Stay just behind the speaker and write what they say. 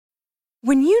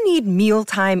When you need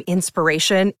mealtime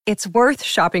inspiration, it's worth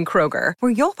shopping Kroger,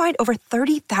 where you'll find over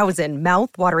 30,000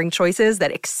 mouth-watering choices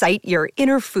that excite your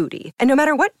inner foodie. And no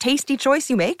matter what tasty choice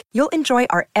you make, you'll enjoy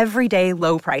our everyday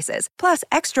low prices, plus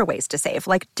extra ways to save,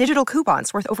 like digital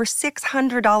coupons worth over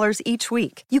 $600 each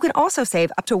week. You can also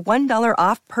save up to $1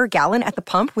 off per gallon at the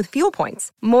pump with fuel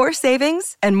points. More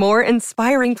savings and more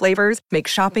inspiring flavors make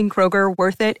shopping Kroger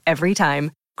worth it every time.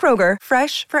 Kroger,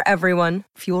 fresh for everyone.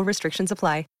 Fuel restrictions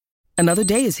apply. Another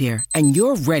day is here, and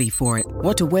you're ready for it.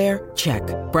 What to wear? Check.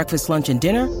 Breakfast, lunch, and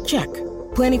dinner? Check.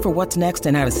 Planning for what's next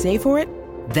and how to save for it?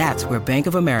 That's where Bank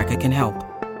of America can help.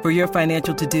 For your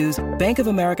financial to-dos, Bank of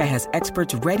America has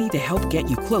experts ready to help get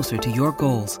you closer to your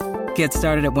goals. Get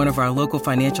started at one of our local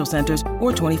financial centers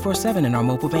or 24/7 in our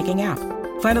mobile banking app.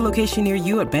 Find a location near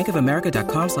you at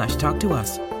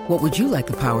bankofamerica.com/talktous. What would you like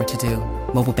the power to do?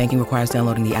 Mobile banking requires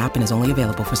downloading the app and is only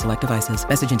available for select devices.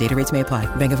 Message and data rates may apply.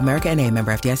 Bank of America N.A.,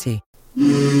 member FDIC.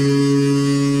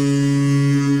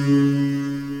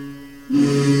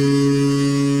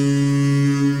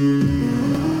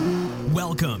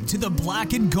 Welcome to the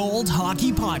Black and Gold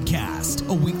Hockey Podcast,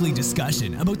 a weekly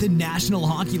discussion about the National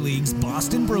Hockey League's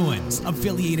Boston Bruins,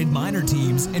 affiliated minor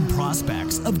teams, and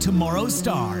prospects of tomorrow's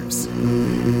stars.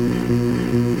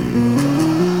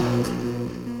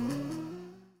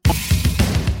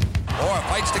 Orr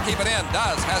fights to keep it in,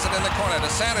 has it in the corner to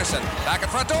Sanderson, back in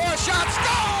front to Orr, shot,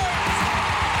 scores!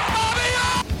 Bobby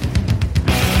Orr!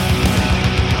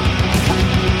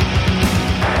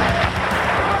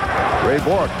 Ray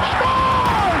Bourque scores!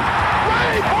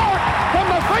 Ray Bourque from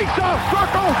the face-off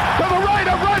circle to the right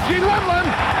of Reggie Lemelin,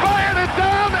 fired it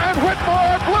down, and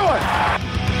Whitmore blew it.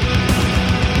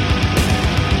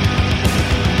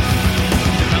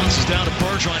 It bounces down to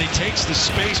Bergeron. He takes the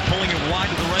space, pulling it wide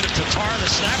to the right of Tatar. The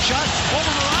snapshot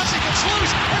over Mrazek, gets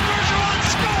loose, and Bergeron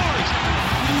scores!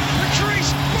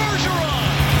 Patrice Bergeron!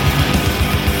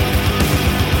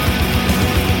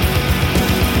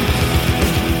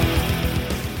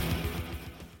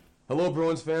 Hello,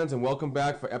 Bruins fans, and welcome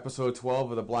back for episode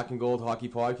 12 of the Black and Gold Hockey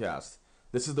Podcast.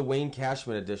 This is the Wayne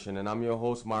Cashman edition, and I'm your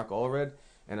host, Mark Allred,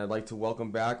 and I'd like to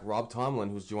welcome back Rob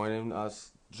Tomlin, who's joining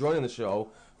the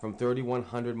show from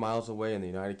 3,100 miles away in the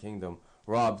United Kingdom.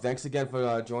 Rob, thanks again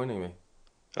for joining me.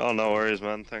 Oh, no worries,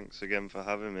 man. Thanks again for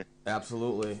having me.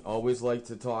 Absolutely. Always like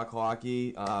to talk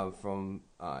hockey from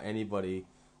anybody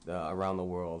around the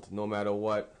world. No matter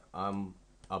what, I'm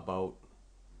about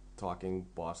talking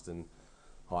Boston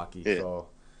hockey. Yeah. So,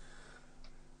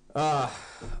 a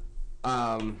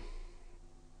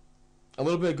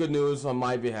little bit of good news on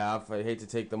my behalf. I hate to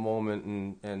take the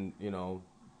moment and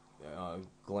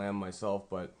glam myself,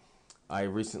 but I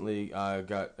recently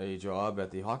got a job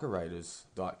at the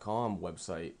HockeyWriters.com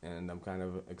website, and I'm kind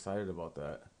of excited about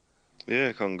that.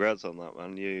 Yeah, congrats on that,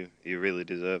 man. You really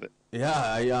deserve it.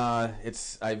 Yeah,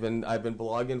 I've been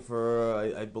blogging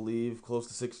for I believe close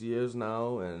to 6 years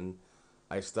now, and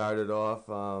I started off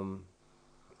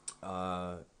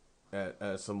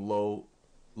at some low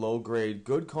grade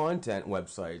good content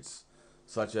websites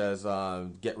such as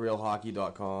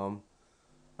GetRealHockey.com.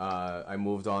 I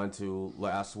moved on to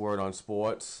Last Word on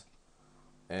Sports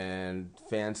and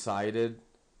Fansided,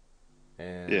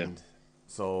 and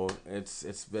so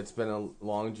it's been a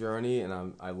long journey,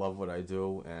 and I love what I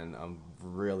do, and I'm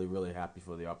really, really happy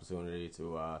for the opportunity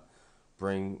to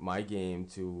bring my game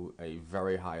to a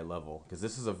very high level, because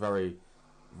this is a very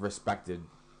respected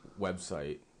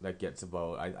website that gets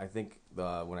about, I think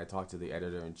when I talked to the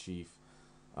editor-in-chief,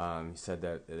 he said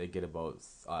that they get about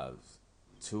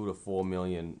 2 to 4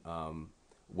 million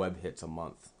web hits a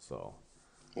month. So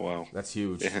wow, that's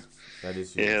huge. Yeah. That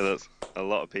is huge. Yeah, that's a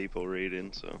lot of people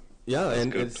reading. So yeah,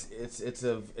 and good. it's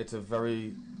a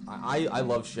very I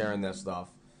love sharing that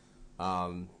stuff.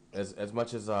 As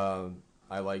much as I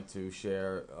like to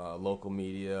share local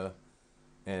media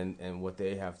and what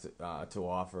they have to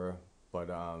offer,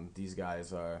 but these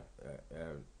guys are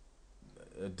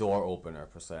a door opener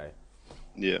per se.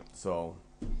 Yeah. So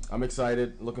I'm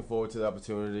excited, looking forward to the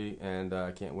opportunity, and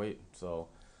I can't wait. So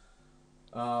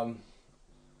I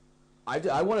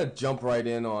want to jump right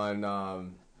in on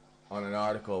an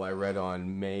article I read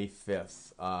on May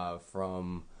 5th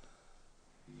from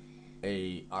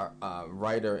a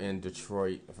writer in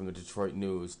Detroit, from the Detroit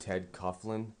News, Ted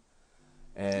Coughlin,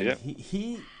 and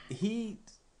he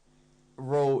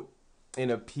wrote in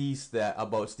a piece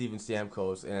about Steven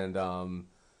Stamkos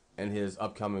and his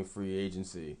upcoming free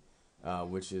agency,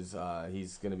 which is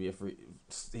he's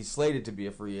slated to be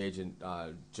a free agent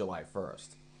July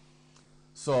 1st.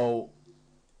 So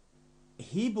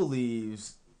he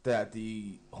believes that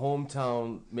his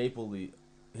hometown Maple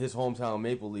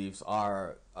Leafs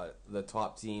are the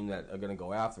top team that are going to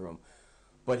go after him.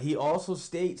 But he also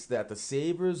states that the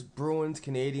Sabres, Bruins,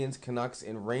 Canadians, Canucks,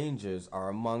 and Rangers are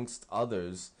amongst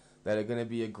others that are going to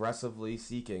be aggressively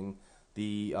seeking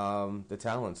the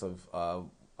talents of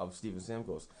Steven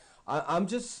Stamkos. I'm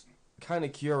just kind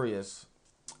of curious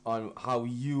on how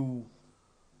you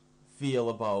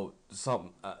feel about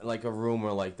something like a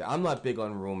rumor like that. I'm not big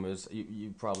on rumors.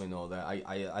 You probably know that.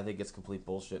 I think it's complete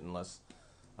bullshit unless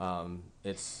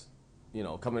it's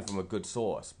coming from a good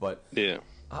source. But yeah.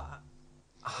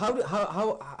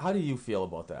 How do you feel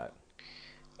about that?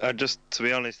 To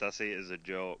be honest, I see it as a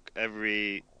joke.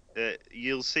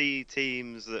 You'll see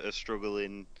teams that are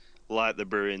struggling, like the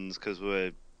Bruins, because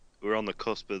we're on the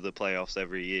cusp of the playoffs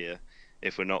every year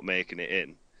if we're not making it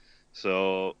in.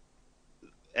 So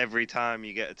every time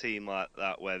you get a team like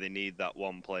that where they need that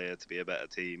one player to be a better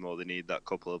team, or they need that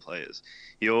couple of players,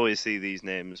 you always see these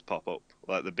names pop up,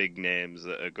 like the big names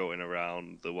that are going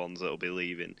around, the ones that will be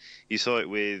leaving. You saw it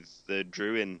with the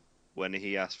Druin when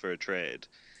he asked for a trade.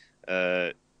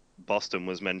 Boston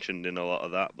was mentioned in a lot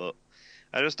of that, but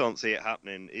I just don't see it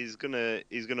happening. He's gonna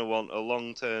want a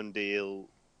long-term deal,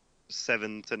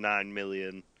 7 to 9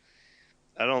 million.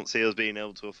 I don't see us being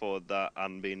able to afford that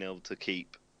and being able to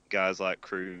keep guys like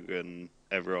Krug and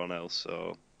everyone else,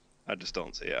 so I just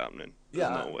don't see it happening. There's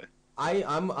no way.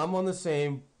 I'm in the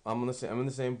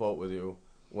same boat with you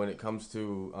when it comes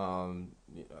to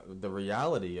the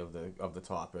reality of the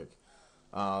topic.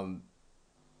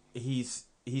 He's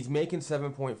making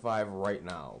 7.5 right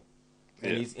now,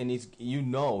 and he's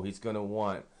he's gonna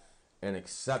want an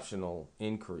exceptional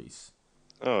increase.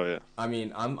 Oh yeah. I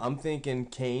mean, I'm thinking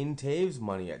Kane Taves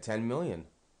money at $10 million.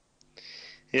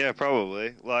 Yeah,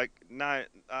 probably.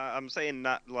 I'm saying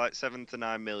that 7 to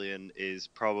 9 million is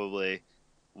probably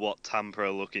what Tampa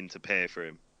are looking to pay for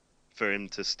him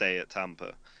to stay at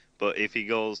Tampa. But if he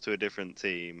goes to a different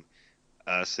team,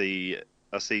 I see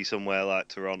somewhere like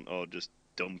Toronto just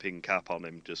dumping cap on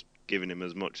him, just giving him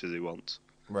as much as he wants.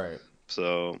 Right.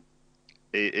 So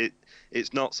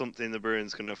it's not something the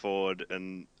Bruins can afford,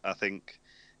 and I think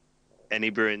any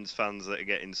Bruins fans that are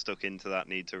getting stuck into that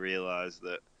need to realise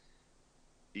that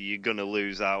you're going to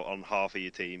lose out on half of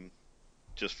your team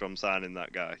just from signing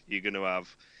that guy.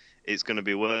 It's going to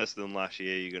be worse than last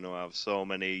year. You're going to have so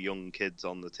many young kids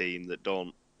on the team that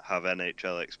don't have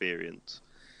NHL experience.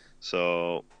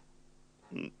 So,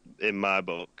 in my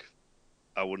book,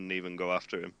 I wouldn't even go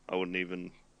after him. I wouldn't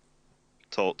even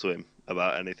talk to him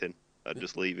about anything. I'd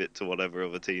just leave it to whatever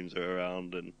other teams are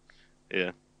around, and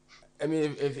yeah. I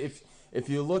mean, if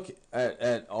you look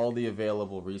at all the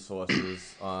available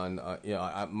resources on,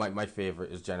 my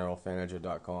favorite is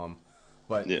generalfanager.com.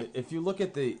 But if you look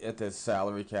at the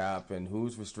salary cap and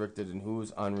who's restricted and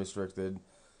who's unrestricted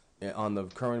on the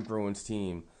current Bruins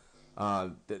team,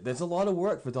 there's a lot of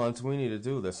work for Don Sweeney to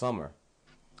do this summer.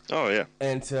 Oh yeah.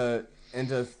 And to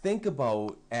think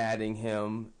about adding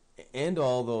him and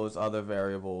all those other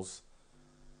variables,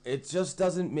 it just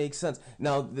doesn't make sense.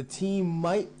 Now, the team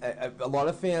might. A lot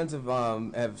of fans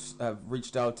have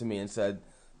reached out to me and said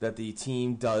that the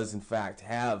team does, in fact,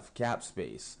 have cap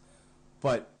space.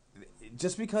 But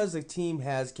just because the team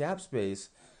has cap space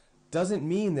doesn't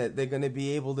mean that they're going to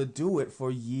be able to do it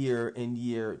for year and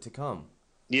year to come.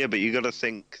 Yeah, but you got to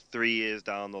think 3 years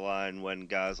down the line when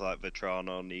guys like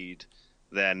Vetrano need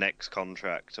their next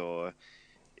contract, or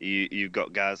you've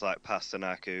got guys like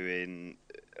Pasternak who in.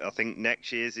 I think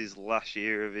next year's his last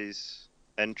year of his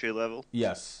entry level.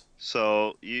 Yes.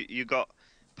 So you got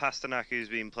Pasternak, who's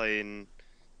been playing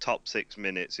top 6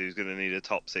 minutes, who's going to need a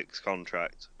top 6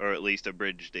 contract, or at least a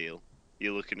bridge deal.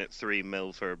 You're looking at $3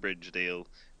 million for a bridge deal,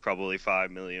 probably $5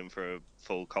 million for a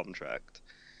full contract.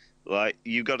 Like,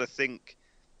 you got to think,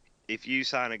 if you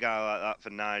sign a guy like that for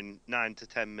 $9 to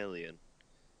 $10 million,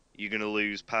 you're going to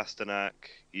lose Pasternak.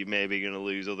 You're maybe going to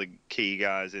lose other key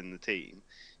guys in the team.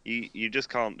 You just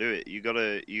can't do it. You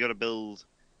gotta build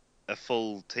a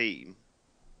full team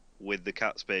with the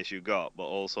cap space you've got, but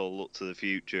also look to the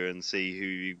future and see who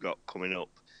you've got coming up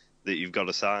that you've got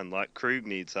to sign. Like Krug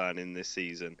needs signing this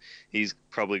season. He's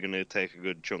probably going to take a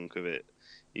good chunk of it.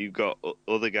 You've got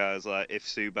other guys, like if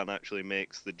Subban actually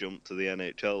makes the jump to the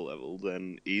NHL level,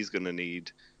 then he's going to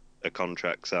need a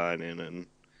contract signing, and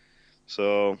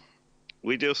so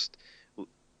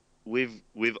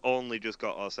We've only just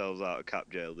got ourselves out of cap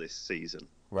jail this season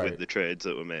with the trades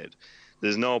that were made.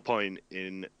 There's no point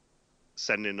in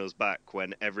sending us back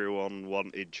when everyone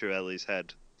wanted Chiarelli's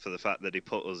head for the fact that he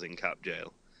put us in cap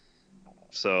jail.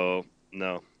 So,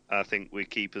 no, I think we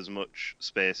keep as much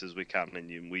space as we can,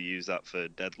 and we use that for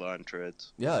deadline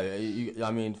trades. Yeah,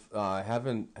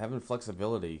 having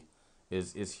flexibility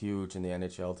is huge in the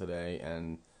NHL today,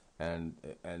 and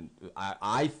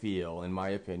I feel, in my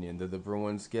opinion, that the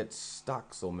Bruins get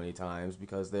stuck so many times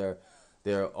because they're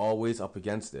always up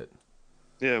against it.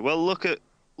 Yeah, well, look at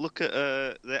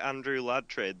the Andrew Ladd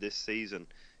trade this season.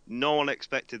 No one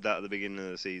expected that at the beginning of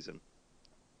the season,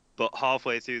 but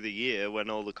halfway through the year, when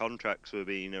all the contracts were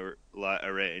being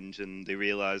arranged and they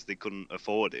realised they couldn't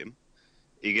afford him,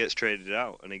 he gets traded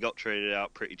out, and he got traded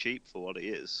out pretty cheap for what he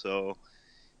is. So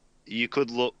you could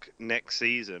look next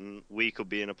season, we could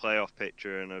be in a playoff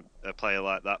picture, and a player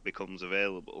like that becomes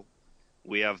available.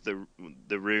 We have the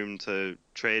room to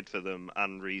trade for them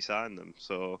and re-sign them.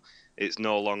 So it's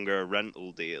no longer a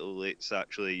rental deal. It's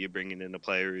actually you're bringing in a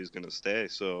player who's going to stay.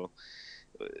 So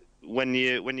when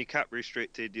you cap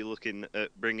restricted, you're looking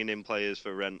at bringing in players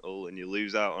for rental, and you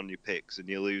lose out on your picks, and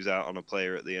you lose out on a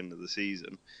player at the end of the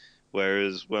season.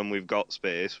 Whereas when we've got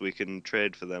space, we can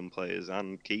trade for them players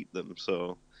and keep them.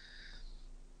 So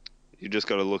you just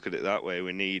got to look at it that way.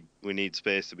 We need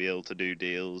space to be able to do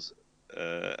deals,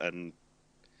 and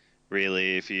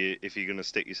really, if you're going to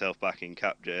stick yourself back in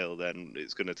cap jail, then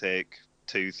it's going to take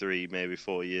 2, 3, maybe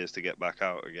 4 years to get back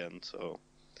out again. So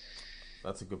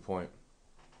that's a good point.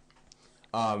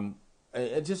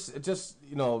 It just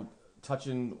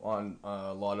touching on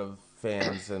a lot of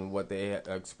fans and what they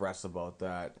express about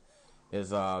that is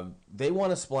they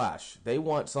want a splash. They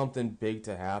want something big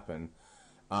to happen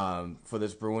for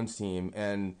this Bruins team,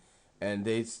 and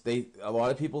they a lot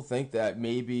of people think that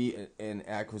maybe an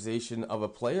acquisition of a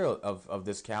player of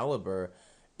this caliber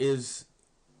is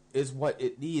what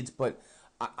it needs. But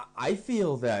I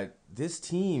feel that this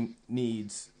team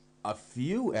needs a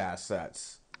few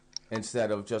assets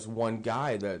instead of just one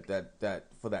guy that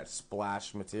for that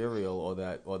splash material or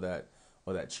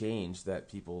that change that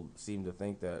people seem to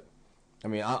think that. I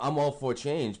mean, I'm all for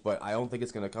change, but I don't think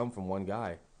it's going to come from one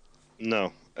guy.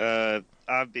 No,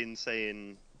 I've been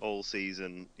saying all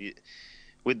season,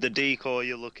 with the decor,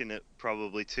 you're looking at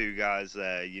probably 2 guys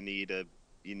there. You need a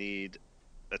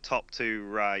top 2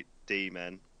 right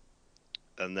D-men,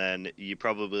 and then you're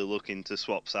probably looking to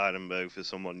swap Seidenberg for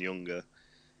someone younger.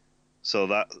 So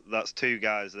that's 2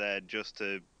 guys there just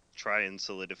to try and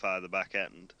solidify the back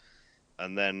end,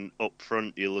 and then up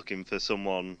front you're looking for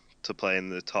someone to play in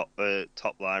the top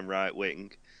line right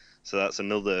wing. So that's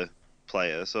another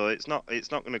player. So it's not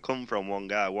going to come from one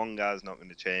guy. One guy's not going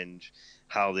to change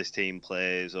how this team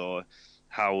plays or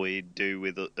how we do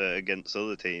with against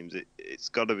other teams. It's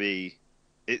got to be.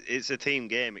 It's a team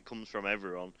game. It comes from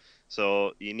everyone.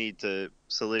 So you need to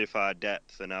solidify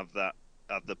depth and have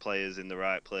the players in the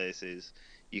right places.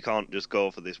 You can't just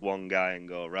go for this one guy and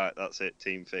go, right, that's it,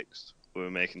 team fixed, we're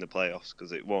making the playoffs,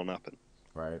 because it won't happen.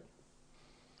 Right.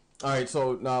 All right.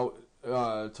 So now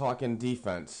talking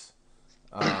defense.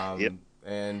 Yep.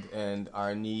 And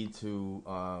our need to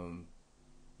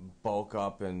bulk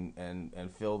up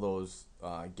and fill those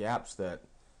gaps that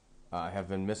have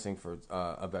been missing for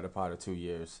a better part of 2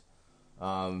 years.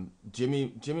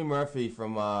 Jimmy Murphy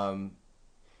from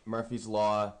Murphy's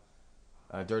Law,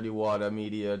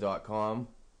 DirtyWaterMedia.com,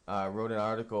 wrote an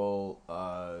article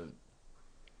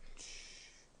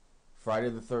Friday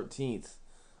the 13th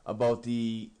about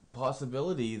the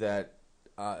possibility that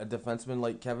a defenseman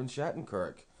like Kevin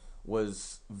Shattenkirk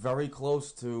was very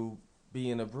close to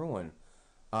being a Bruin.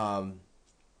 I'm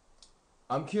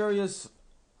curious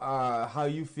how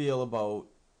you feel about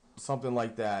something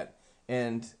like that,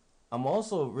 and I'm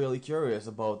also really curious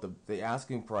about the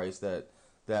asking price that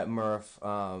Murph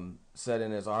said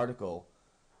in his article.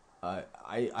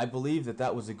 I believe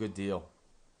that was a good deal.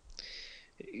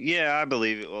 Yeah, I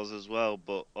believe it was as well,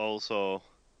 but also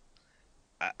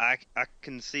I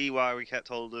can see why we kept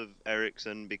hold of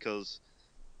Eriksson, because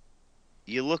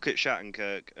you look at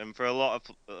Shattenkirk, and for a lot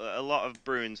of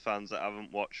Bruins fans that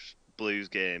haven't watched Blues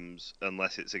games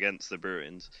unless it's against the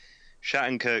Bruins,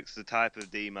 Shattenkirk's the type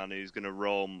of D-man who's going to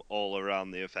roam all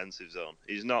around the offensive zone.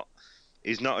 He's not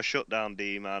a shutdown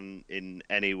D-man in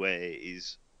any way.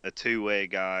 He's a two-way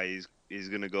guy. He's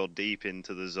going to go deep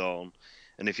into the zone,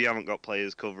 and if you haven't got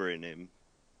players covering him,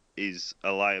 he's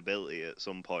a liability at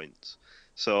some points.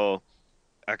 So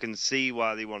I can see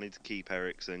why they wanted to keep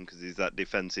Eriksson, because he's that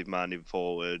defensive-minded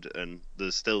forward, and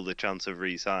there's still the chance of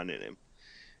re-signing him.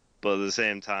 But at the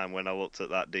same time, when I looked at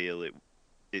that deal,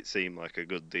 it seemed like a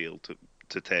good deal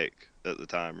to take at the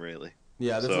time, really.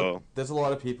 Yeah, there's a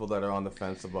lot of people that are on the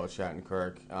fence about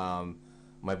Shattenkirk.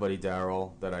 My buddy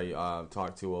Daryl, that I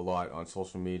talk to a lot on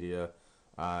social media,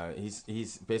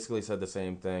 he's basically said the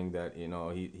same thing, that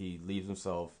he leaves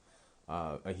himself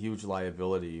a huge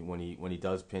liability when he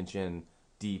does pinch in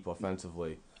deep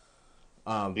offensively.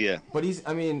 But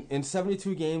in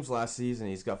 72 games last season,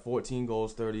 he's got 14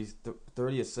 goals,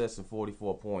 30 assists, and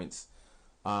 44 points.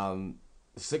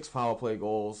 6 power play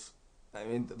goals. I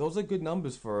mean, those are good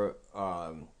numbers for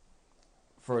a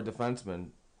defenseman.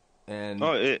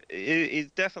 And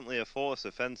he's definitely a force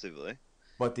offensively.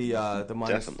 But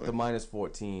the minus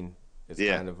 14 is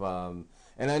kind of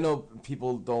and I know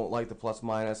people don't like the plus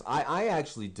minus. I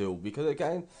actually do, because it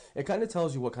kind of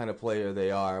tells you what kind of player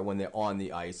they are when they're on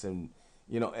the ice, and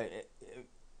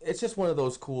it's just one of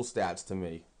those cool stats to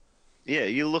me. Yeah,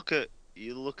 you look at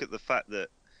the fact that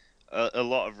a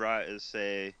lot of writers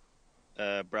say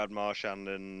Brad Marchand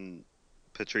and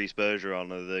Patrice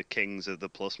Bergeron are the kings of the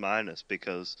plus minus,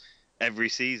 because every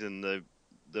season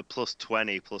the plus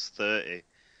 20, plus 30.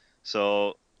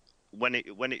 So when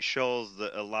it shows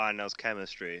that a line has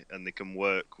chemistry and they can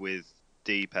work with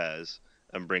D pairs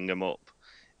and bring them up,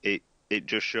 it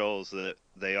just shows that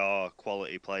they are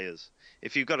quality players.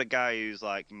 If you've got a guy who's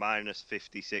like minus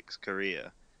 56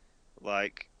 career,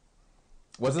 like,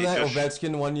 wasn't that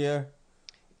Ovechkin one year?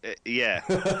 Yeah,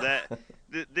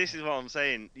 this is what I'm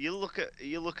saying. You look at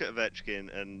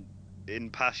Ovechkin, and in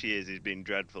past years he's been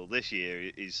dreadful. This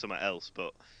year he's something else.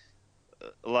 But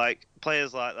like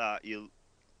players like that,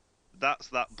 that's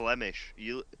that blemish.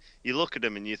 You look at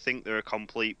them and you think they're a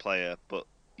complete player, but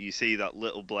you see that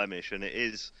little blemish, and it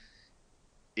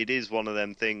is one of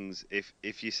them things.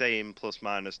 If you're saying plus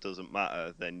minus doesn't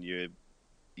matter, then you're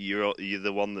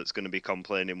the one that's going to be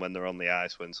complaining when they're on the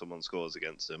ice when someone scores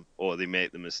against them, or they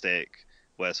make the mistake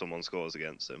where someone scores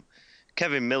against them.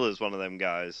 Kevin Miller's one of them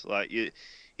guys. Like you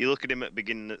look at him at the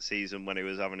beginning of the season when he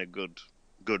was having a good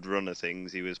run of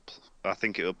things. He was, I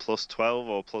think it was plus 12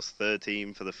 or plus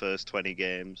 13 for the first 20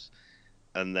 games,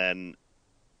 and then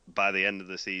by the end of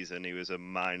the season he was a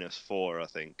minus 4, I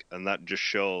think, and that just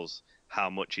shows how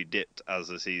much he dipped as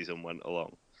the season went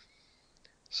along.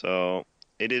 So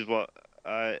it is what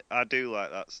I do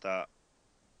like that stat,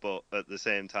 but at the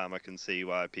same time I can see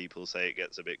why people say it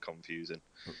gets a bit confusing.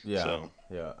 Yeah,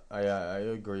 I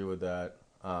agree with that.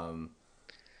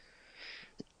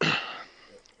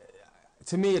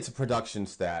 To me, it's a production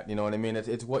stat. You know what I mean?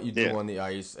 It's what you do on the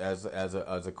ice as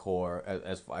a core,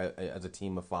 as a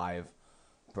team of 5,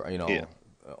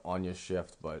 on your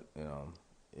shift. But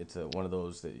it's one of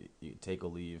those that you take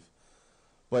or leave.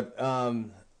 But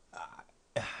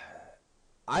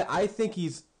I think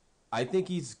he's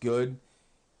good.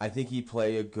 I think he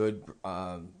play a good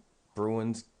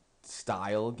Bruins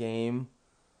style game.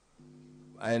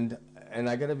 And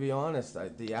I gotta be honest,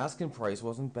 the asking price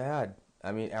wasn't bad.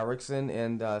 I mean, Erickson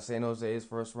and San Jose's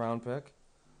first round pick.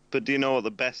 But do you know what the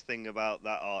best thing about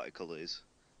that article is?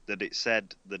 That it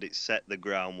said that it set the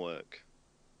groundwork.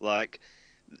 Like,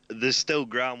 there's still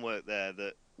groundwork there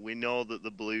that we know that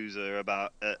the Blues are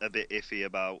about a bit iffy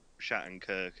about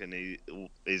Shattenkirk and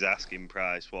his asking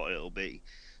price, what it'll be.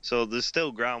 So there's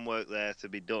still groundwork there to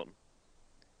be done.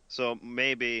 So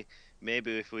maybe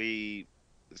if we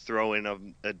throw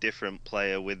in a different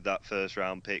player with that first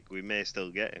round pick, we may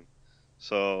still get him.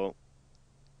 So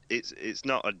it's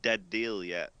not a dead deal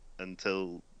yet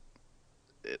until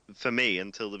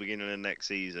the beginning of next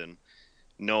season.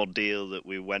 No deal that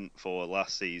we went for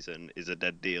last season is a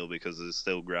dead deal because there's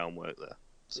still groundwork there.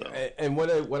 So and what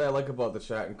I like about the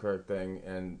Shattenkirk thing,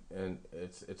 and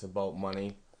it's about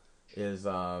money, is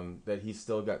that he's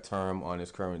still got term on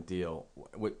his current deal,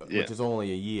 which is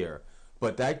only a year.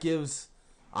 But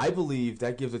I believe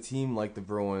that gives a team like the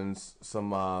Bruins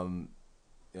some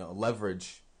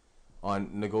leverage on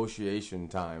negotiation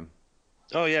time.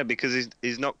 Oh yeah, because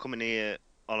he's not coming here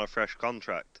on a fresh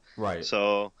contract. Right.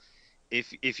 So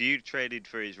if you traded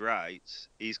for his rights,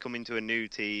 he's coming to a new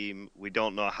team. We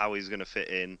don't know how he's going to fit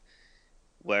in.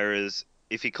 Whereas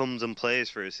if he comes and plays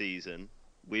for a season,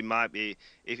 we might be,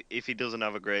 if he doesn't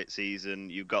have a great season,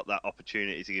 you've got that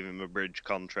opportunity to give him a bridge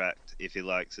contract if he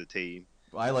likes the team.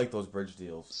 I like those bridge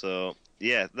deals. So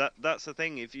yeah, that's the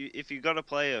thing. If you got a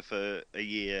player for a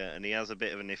year and he has a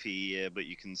bit of an iffy year, but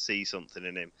you can see something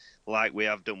in him, like we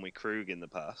have done with Krug in the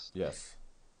past. Yes.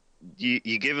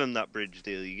 You give him that bridge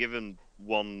deal. You give him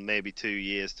 1, maybe 2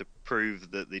 years to prove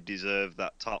that they deserve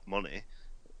that top money.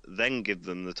 Then give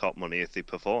them the top money if they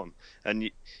perform.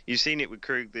 And you've seen it with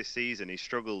Krug this season. He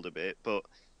struggled a bit, but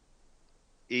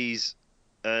he's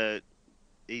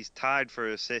tied for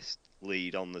assist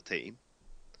lead on the team.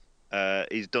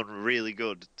 He's done really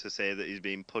good to say that he's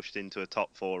been pushed into a top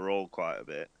 4 role quite a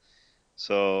bit.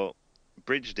 So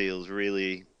bridge deals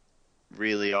really,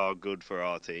 really are good for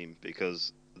our team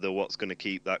because they're what's going to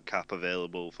keep that cap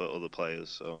available for other players.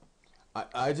 So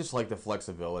I just like the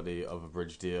flexibility of a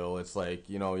bridge deal. It's like,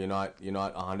 you're not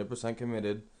 100%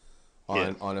 committed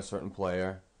on a certain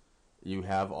player. You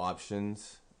have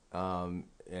options, and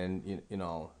you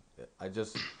know, I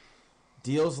just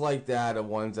deals like that are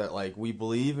ones that like we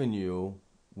believe in you.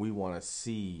 We want to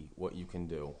see what you can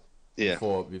do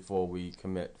before we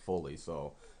commit fully.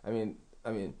 So I mean,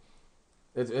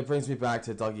 it brings me back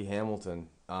to Dougie Hamilton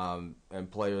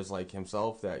and players like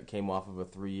himself that came off of a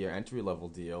 3-year entry-level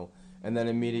deal and then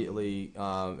immediately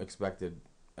expected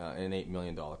an $8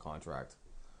 million contract.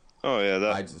 Oh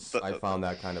yeah, I found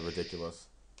that kind of ridiculous.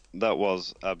 That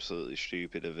was absolutely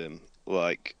stupid of him.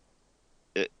 Like,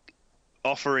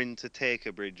 offering to take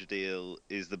a bridge deal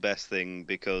is the best thing,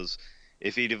 because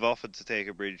if he'd have offered to take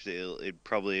a bridge deal, he'd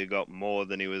probably have got more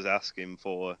than he was asking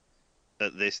for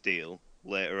at this deal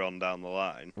later on down the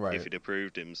line, if he'd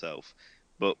approved himself.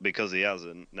 But because he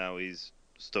hasn't, now he's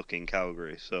stuck in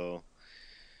Calgary. So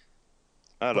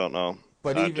I don't know.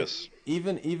 But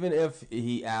even if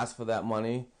he asked for that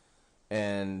money,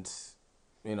 and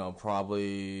you know,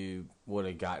 probably would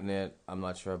have gotten it. I'm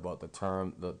not sure about the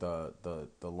term, the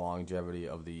longevity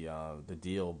of the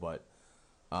deal, but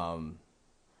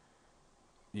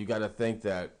you got to think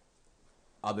that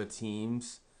other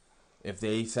teams, if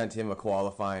they sent him a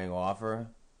qualifying offer,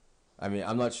 I mean,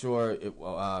 I'm not sure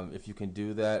if you can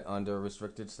do that under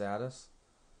restricted status.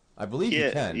 I believe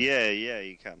you can. Yeah,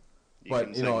 you can.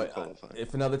 But, you know,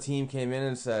 if another team came in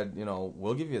and said, you know,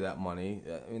 we'll give you that money,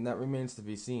 I mean, that remains to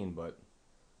be seen. But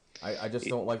I just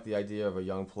don't like the idea of a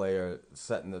young player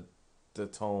setting the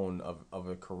tone of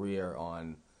a career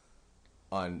on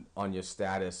your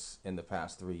status in the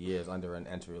past 3 years under an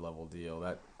entry-level deal.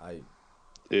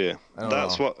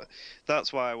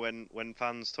 That's why when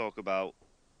fans talk about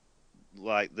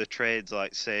like the trades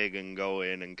like Sagan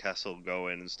going and Kessel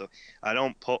going and stuff, I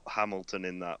don't put Hamilton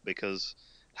in that, because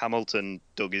Hamilton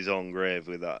dug his own grave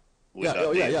with that.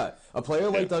 Yeah. A player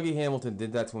like Dougie Hamilton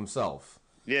did that to himself.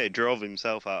 Yeah, he drove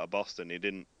himself out of Boston. He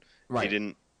didn't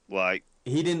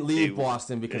leave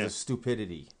Boston because of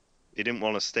stupidity. He didn't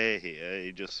want to stay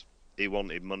here. He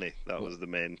wanted money. That was the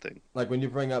main thing. Like when you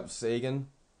bring up Sagan,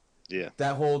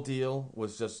 that whole deal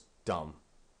was just dumb.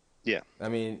 Yeah. I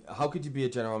mean, how could you be a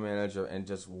general manager and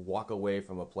just walk away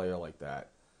from a player like that?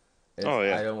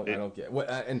 I don't get what,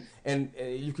 and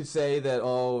you could say that,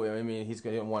 I mean, he's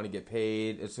going to want to get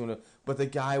paid as soon as, but the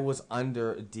guy was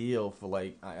under a deal for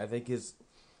like, I think his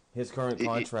current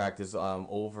contract is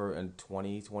over in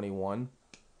 2021.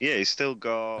 Yeah, he's still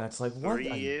got. That's like, what are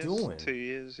you doing? 2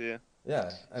 years, yeah. Yeah,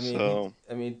 I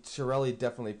mean, Chiarelli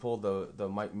definitely pulled the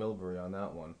Mike Milbury on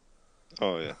that one.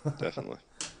 Oh yeah, definitely.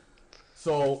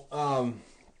 So,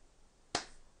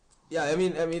 yeah, I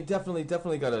mean, definitely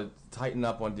got to tighten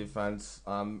up on defense.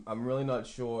 I'm really not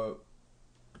sure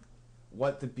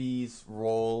what the Bees'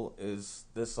 role is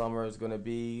this summer is going to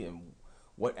be, and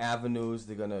what avenues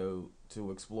they're going to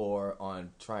explore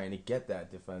on trying to get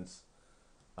that defense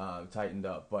tightened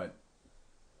up. But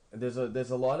there's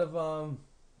a lot of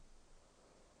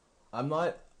I'm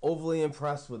not overly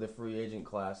impressed with the free agent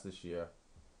class this year.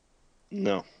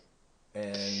 No.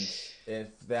 And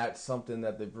if that's something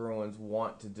that the Bruins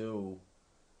want to do,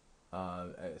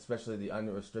 especially the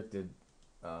unrestricted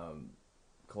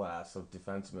class of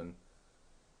defensemen,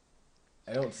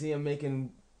 I don't see him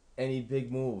making any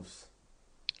big moves.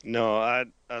 No, I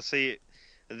see it.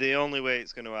 The only way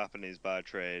it's going to happen is by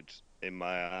trade, in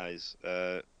my eyes.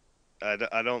 I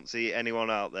don't see anyone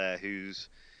out there who's...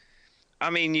 I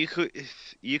mean, you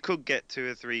could get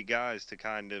 2 or 3 guys to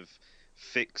kind of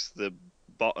fix the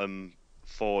bottom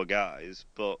 4 guys,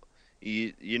 but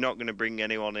you're not going to bring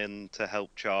anyone in to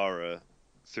help Chara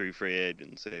through free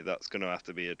agency. That's going to have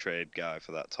to be a trade guy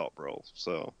for that top role.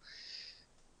 So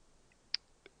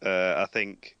I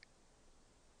think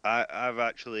I've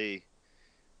actually,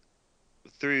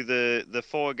 through the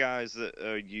 4 guys that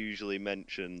are usually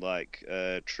mentioned, like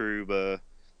Trouba,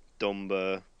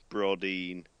 Dumba,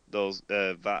 Brodin, those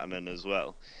Vatanen as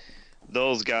well,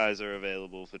 those guys are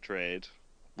available for trade.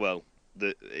 Well,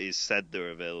 it's said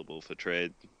they're available for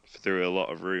trade through a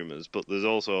lot of rumours, but there's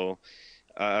also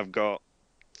I've got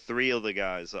 3 other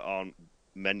guys that aren't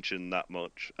mentioned that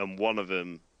much, and one of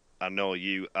them I know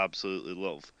you absolutely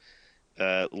love,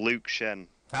 Luke Shen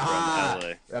from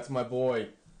LA. That's my boy.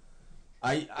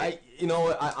 I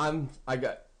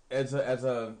got as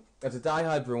a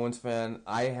diehard Bruins fan,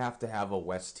 I have to have a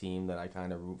West team that I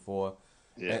kind of root for.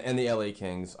 Yeah. And the LA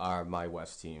Kings are my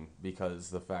West team,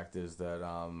 because the fact is that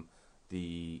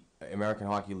the American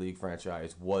Hockey League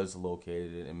franchise was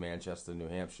located in Manchester, New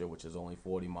Hampshire, which is only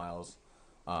 40 miles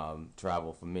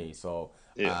travel from me. So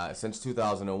since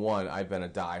 2001, I've been a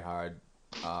diehard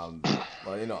AHL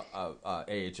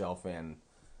fan,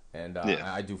 and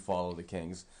I do follow the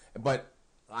Kings. But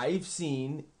I've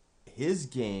seen his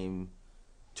game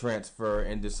transfer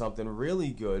into something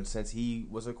really good since he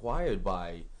was acquired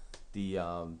by the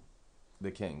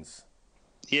Kings.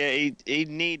 Yeah, he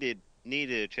needed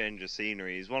a change of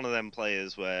scenery. He's one of them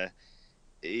players where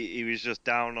he was just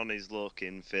down on his luck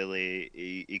in Philly.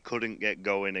 He couldn't get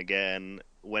going again.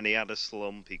 When he had a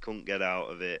slump, he couldn't get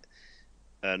out of it,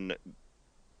 and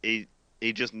he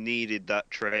just needed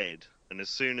that trade. And as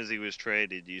soon as he was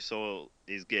traded, you saw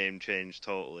his game change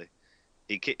totally.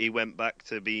 He went back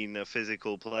to being a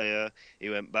physical player. He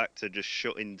went back to just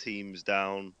shutting teams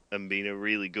down and being a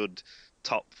really good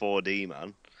top 4D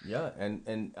man. Yeah,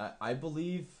 and I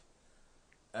believe,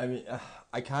 I mean,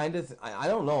 I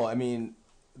don't know. I mean,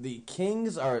 the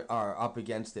Kings are up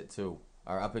against it too.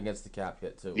 Are up against the cap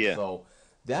hit too. Yeah. So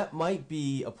that might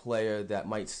be a player that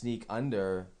might sneak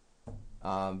under,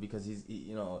 because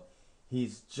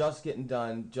he's just getting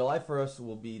done. July 1st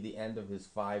will be the end of his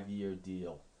 5-year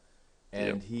deal,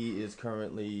 and he is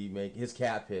currently his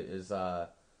cap hit is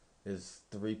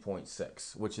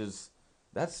 3.6, which is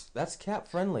that's cap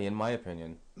friendly in my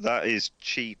opinion. That is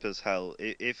cheap as hell.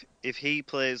 If he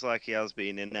plays like he has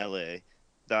been in LA,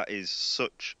 that is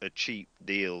such a cheap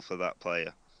deal for that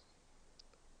player.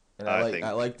 And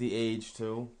I like the age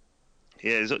too.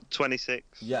 Yeah, he's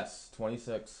 26. Yes,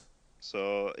 26.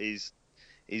 So he's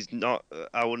not.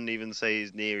 I wouldn't even say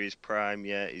he's near his prime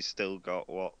yet. He's still got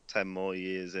 10 more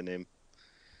years in him.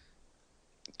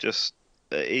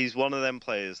 He's one of them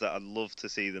players that I'd love to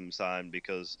see them sign,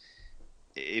 because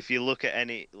if you look at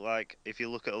a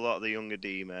lot of the younger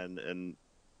D-men and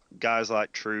guys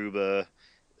like Trouba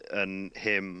and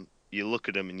him, you look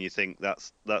at him and you think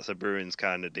that's a Bruins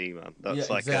kind of D-man. That's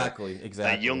exactly.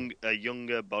 a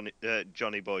younger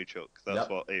Johnny Boychuk. That's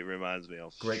what it reminds me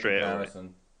of. Great straight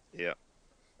comparison. Away.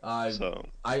 Yeah. So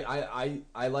I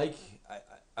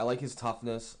like his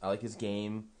toughness. I like his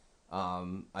game.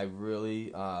 I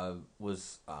really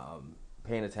was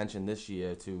paying attention this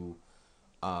year to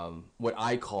what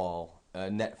I call a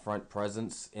net front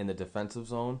presence in the defensive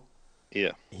zone.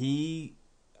 Yeah. He,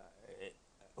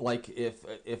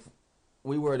 if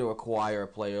we were to acquire a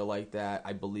player like that,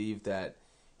 I believe that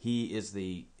he is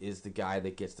the guy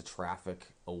that gets the traffic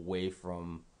away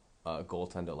from a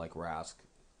goaltender like Rask.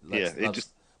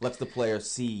 Lets the player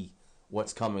see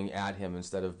what's coming at him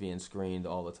instead of being screened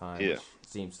all the time. Yeah. Which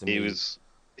seems to me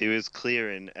he was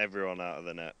clearing everyone out of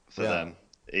the net for them.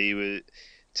 He was,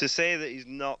 to say that he's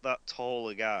not that tall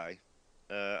a guy.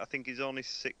 I think he's only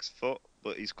 6 foot,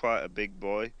 but he's quite a big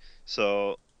boy.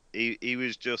 So he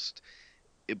was just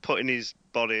putting his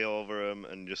body over him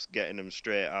and just getting him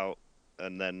straight out,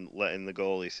 and then letting the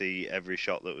goalie see every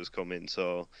shot that was coming.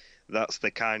 So that's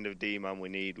the kind of D-man we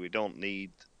need. We don't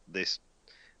need this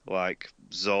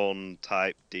zone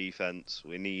type defense.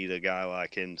 We need a guy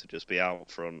like him to just be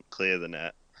out front, clear the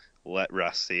net, let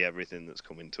Rask see everything that's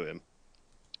coming to him.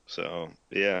 So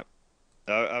yeah,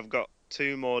 I've got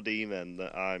 2 more D-men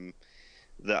that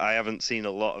I haven't seen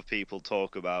a lot of people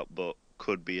talk about, but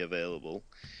could be available.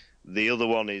 The other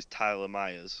one is Tyler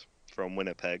Myers from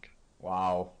Winnipeg.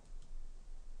 Wow.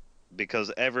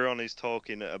 Because everyone is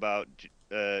talking about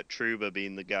Trouba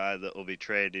being the guy that will be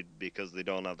traded because they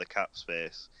don't have the cap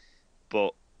space.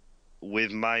 But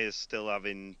with Myers still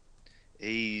having,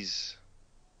 I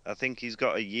think he's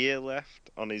got a year left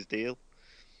on his deal.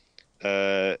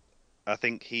 I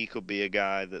think he could be a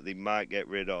guy that they might get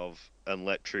rid of and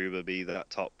let Trouba be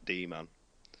that top D-man.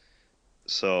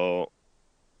 So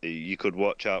you could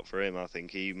watch out for him. I think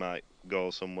he might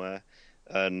go somewhere.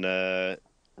 And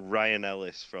Ryan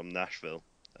Ellis from Nashville.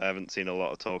 I haven't seen a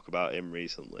lot of talk about him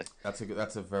recently.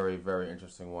 That's a very, very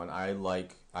interesting one. I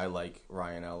like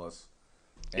Ryan Ellis,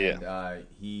 and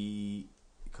he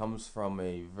comes from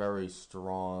a very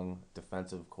strong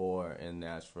defensive core in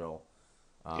Nashville.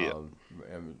 And,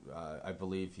 I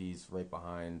believe he's right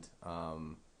behind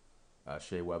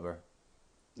Shea Weber.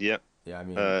 Yeah. Yeah, I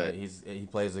mean he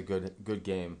plays a good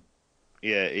game.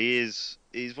 Yeah, he is.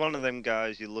 He's one of them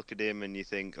guys. You look at him and you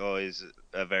think, oh, he's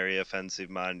a very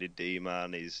offensive-minded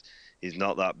D-man. He's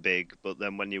not that big, but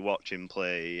then when you watch him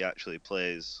play, he actually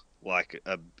plays like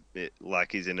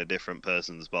he's in a different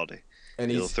person's body. And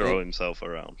he'll throw himself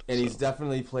around. And he's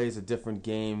definitely plays a different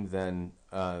game than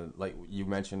like you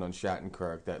mentioned on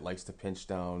Shattenkirk, that likes to pinch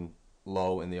down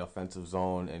low in the offensive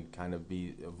zone and kind of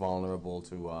be vulnerable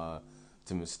to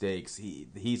mistakes.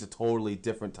 He's a totally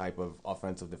different type of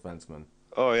offensive defenseman.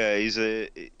 Oh yeah, he's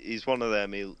one of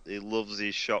them. He loves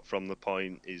his shot from the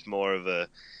point. He's more of a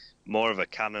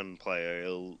cannon player.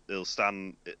 He'll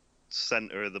stand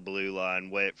center of the blue line,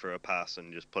 wait for a pass,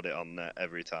 and just put it on net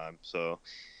every time. So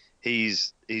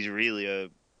he's really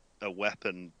a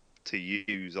weapon to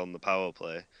use on the power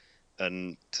play.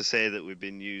 And to say that we've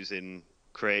been using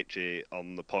Krejci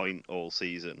on the point all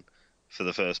season for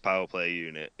the first power play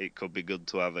unit, it could be good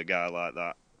to have a guy like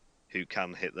that who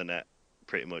can hit the net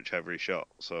pretty much every shot.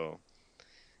 So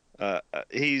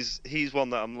he's one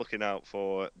that I'm looking out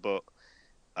for, but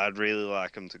I'd really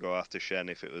like him to go after Schenn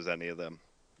if it was any of them.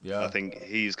 Yeah, I think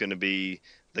he's going to be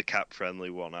the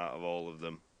cap-friendly one out of all of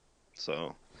them.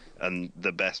 So, and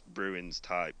the best Bruins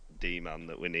type D-man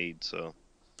that we need. So,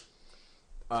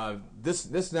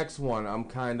 this next one I'm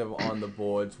kind of on the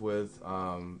boards with.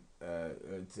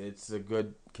 It's a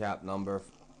good cap number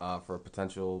for a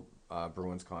potential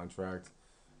Bruins contract,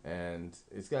 and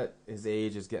it's got his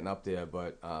age is getting up there,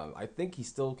 but I think he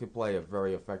still could play a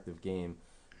very effective game,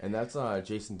 and that's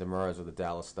Jason Demers with the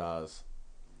Dallas Stars.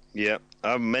 Yeah,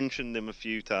 I've mentioned him a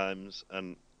few times,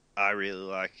 and I really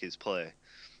like his play.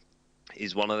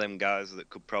 He's one of them guys that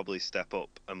could probably step up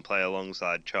and play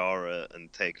alongside Chara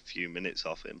and take a few minutes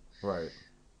off him. Right.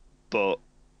 But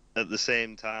at the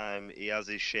same time, he has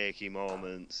his shaky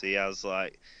moments. He has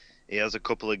a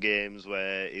couple of games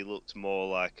where he looked more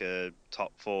like a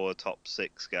top 4, top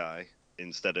 6 guy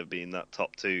instead of being that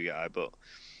top 2 guy. But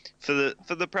for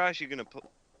the price you're going to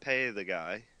pay the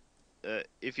guy,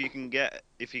 if you can get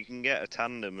a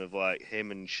tandem of like him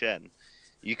and Schenn,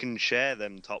 you can share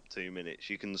them top 2 minutes.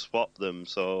 You can swap them,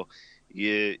 so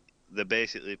they're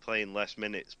basically playing less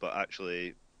minutes, but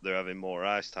actually they're having more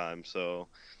ice time. So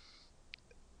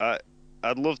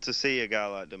I'd love to see a guy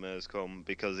like Demers come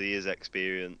because he is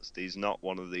experienced. He's not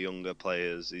one of the younger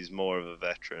players. He's more of a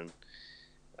veteran.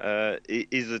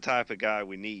 He's the type of guy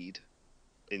we need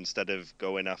instead of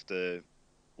going after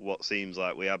what seems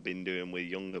like we have been doing with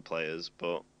younger players.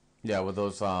 But yeah, with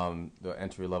those the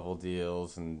entry level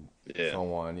deals and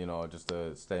so on, just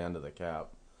to stay under the cap.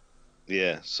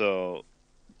 Yeah. So,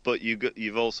 but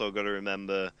you've also got to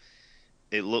remember,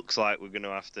 it looks like we're going to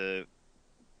have to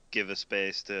give a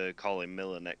space to Colin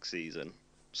Miller next season.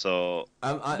 So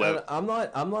I'm not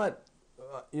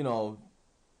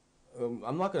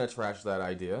going to trash that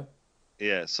idea.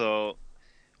 Yeah. So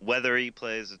whether he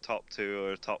plays a top 2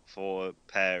 or a top 4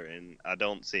 pairing, I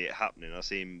don't see it happening. I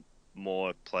see him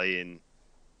more playing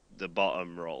the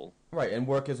bottom role. Right, and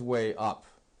work his way up.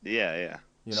 Yeah.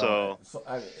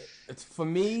 It's for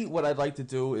me, what I'd like to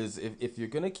do is if you're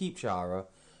going to keep Chara,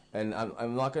 and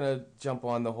I'm not going to jump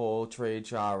on the whole trade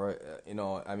Chara,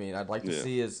 I'd like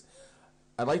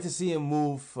to see him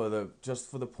move for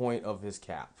the point of his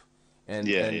cap. And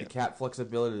the cap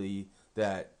flexibility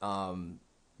that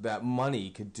that money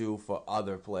could do for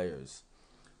other players.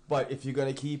 But if you're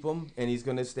going to keep him and he's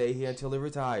going to stay here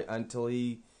until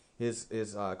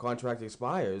his contract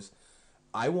expires,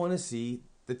 I want to see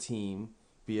the team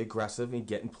be aggressive in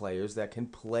getting players that can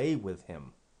play with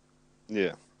him.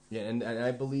 Yeah. Yeah, and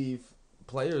I believe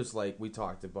players like we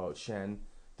talked about, Schenn,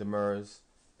 Demers,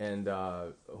 and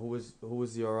who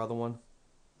was your other one?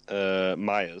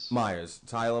 Myers.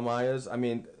 Tyler Myers. I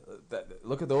mean,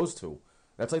 look at those two.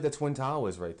 That's like the Twin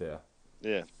Towers right there.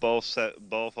 Yeah, both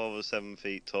over 7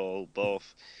 feet tall.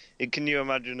 Both. Can you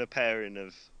imagine a pairing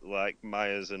of like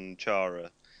Myers and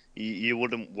Chara? You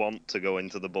wouldn't want to go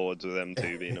into the boards with them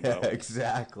two being about.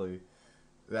 Exactly.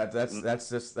 That's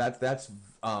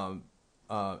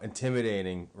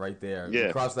intimidating right there. Yeah.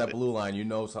 You cross that blue line, you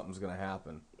know something's gonna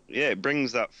happen. Yeah, it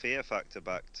brings that fear factor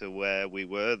back to where we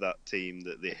were that team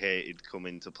that they hated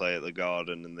coming to play at the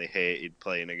Garden and they hated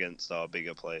playing against our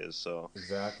bigger players. So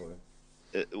exactly.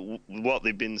 What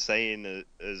they've been saying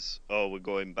is, we're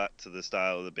going back to the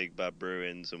style of the Big Bad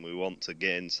Bruins and we want to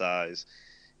gain size.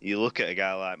 You look at a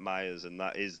guy like Myers and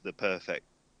that is the perfect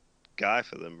guy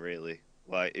for them, really.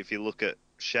 Like, if you look at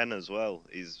Schenn as well,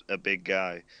 he's a big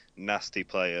guy, nasty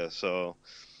player. So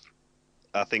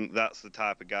I think that's the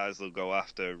type of guys they'll go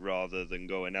after rather than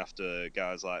going after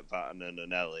guys like Vatanen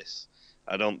and Ellis.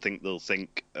 I don't think they'll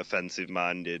think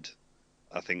offensive-minded.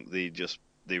 I think they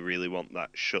really want that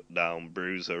shutdown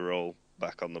bruiser role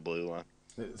back on the blue line.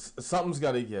 Something's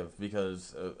got to give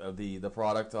because of the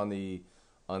product on the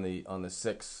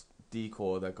 6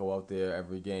 D-core that go out there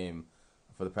every game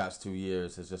for the past 2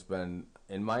 years has just been,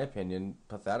 in my opinion,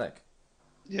 pathetic.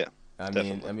 Yeah. I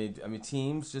mean,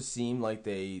 teams just seem like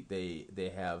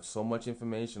they have so much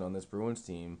information on this Bruins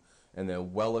team, and they're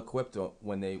well equipped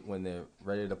when they're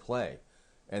ready to play,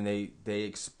 and they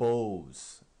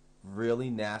expose really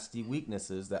nasty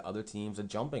weaknesses that other teams are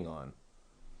jumping on.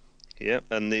 Yeah,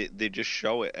 and they just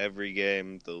show it every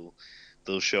game.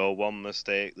 They'll show one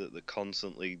mistake that they're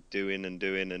constantly doing, and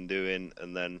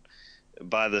then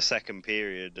by the second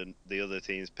period, and the other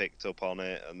team's picked up on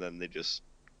it, and then they just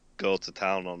go to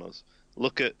town on us.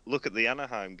 Look at the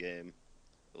Anaheim game.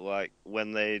 like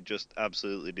when they just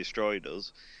absolutely destroyed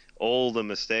us, all the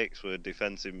mistakes were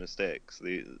defensive mistakes.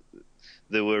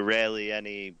 There were rarely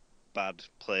any bad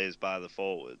plays by the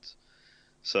forwards.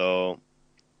 So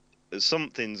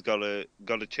something's got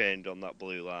to change on that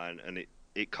blue line, and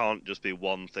it can't just be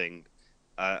one thing.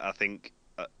 I think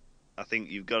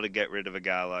you've got to get rid of a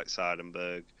guy like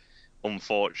Seidenberg,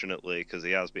 unfortunately, because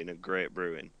he has been a great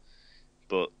Bruin.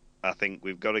 But I think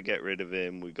we've got to get rid of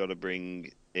him. We've got to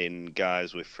bring in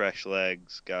guys with fresh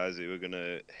legs, guys who are going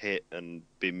to hit and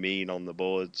be mean on the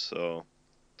boards. So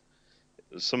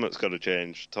something's got to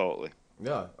change totally.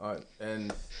 Yeah,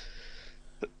 and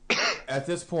at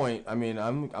this point, I mean,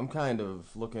 I'm kind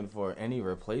of looking for any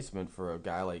replacement for a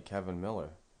guy like Kevin Miller.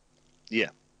 Yeah,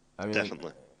 I mean,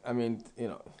 definitely. I mean,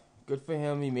 good for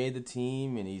him. He made the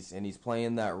team, and he's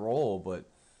playing that role. But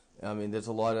I mean, there's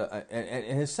a lot of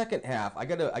and his second half. I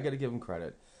gotta give him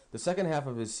credit. The second half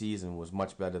of his season was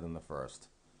much better than the first.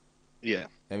 Yeah.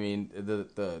 I mean,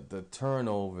 the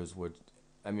turnovers were,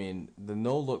 I mean, the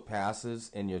no-look passes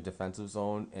in your defensive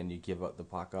zone and you give up the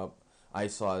puck up. I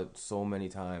saw it so many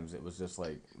times. It was just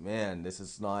like, man, this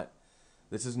is not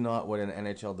what an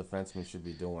NHL defenseman should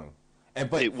be doing.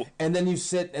 And then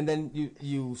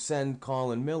you send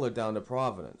Colin Miller down to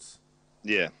Providence.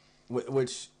 Yeah.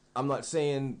 Which I'm not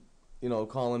saying,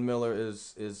 Colin Miller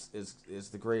is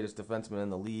the greatest defenseman in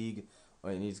the league,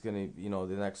 and he's gonna,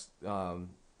 the next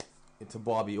to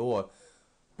Bobby Orr,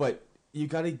 but you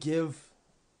got to give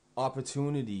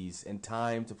opportunities and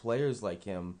time to players like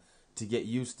him to get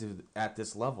used to at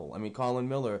this level. I mean, Colin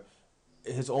Miller,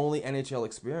 his only NHL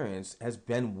experience has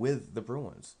been with the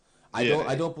Bruins.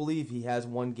 I don't believe he has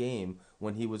one game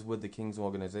when he was with the Kings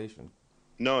organization.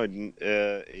 No,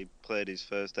 he played his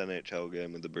first NHL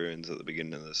game with the Bruins at the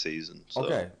beginning of the season. So.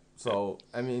 Okay, so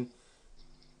I mean,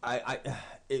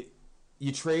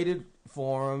 you traded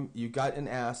for him. You got an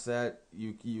asset.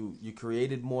 You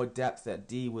created more depth at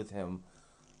D with him.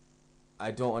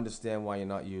 I don't understand why you're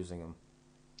not using him.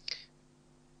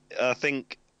 I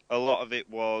think a lot of it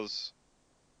was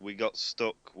we got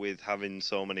stuck with having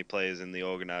so many players in the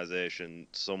organization.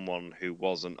 Someone who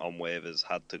wasn't on waivers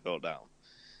had to go down.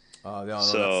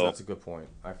 That's a good point.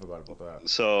 I forgot about that.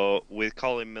 So with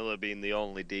Colin Miller being the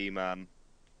only D-man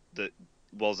that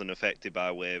wasn't affected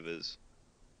by waivers,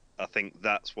 I think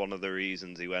that's one of the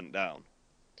reasons he went down.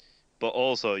 But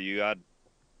also you had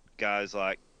guys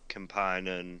like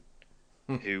Kampainen,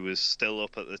 who was still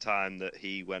up at the time that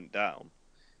he went down,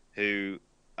 who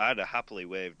I'd have happily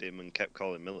waived him and kept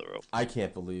Colin Miller up. I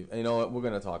can't believe. You know what? We're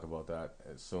going to talk about that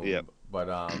soon. Yeah. But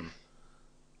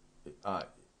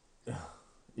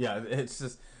yeah, it's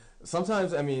just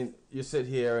sometimes. I mean, you sit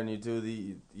here and you do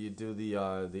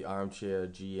the armchair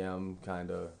GM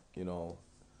kind of.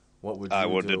 What would you I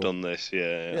would do? have done this?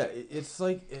 Yeah. Yeah, it's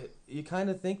like you kind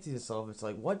of think to yourself, it's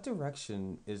like, what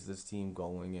direction is this team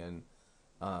going in?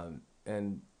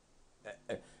 And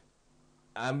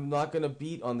I'm not gonna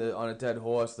beat on a dead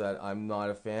horse that I'm not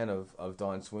a fan of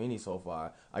Don Sweeney so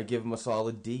far. I give him a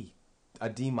solid D, a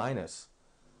D-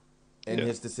 in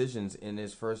his decisions in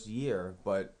his first year.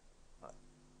 But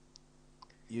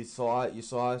you saw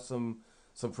some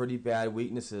pretty bad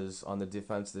weaknesses on the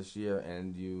defense this year,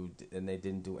 and they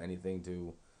didn't do anything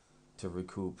to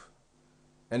recoup.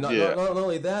 And not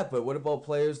only that, but what about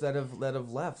players that have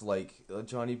left, like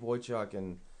Johnny Boychuk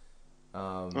and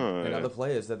other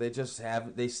players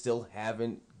that they still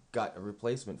haven't got a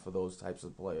replacement for those types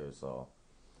of players. So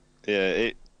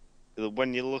yeah,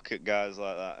 when you look at guys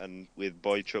like that, and with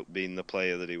Boychuk being the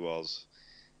player that he was,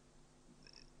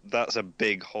 that's a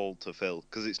big hole to fill,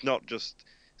 because it's not just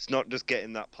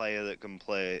getting that player that can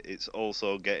play, it's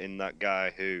also getting that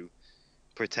guy who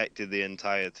protected the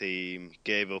entire team,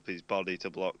 gave up his body to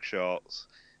block shots.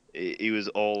 He was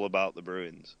all about the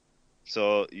Bruins.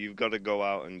 So you've got to go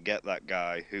out and get that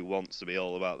guy who wants to be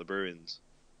all about the Bruins.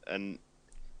 And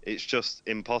it's just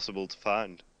impossible to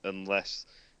find unless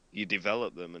you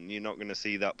develop them, and you're not going to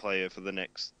see that player for the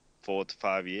next 4 to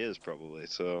 5 years probably.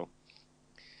 So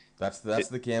that's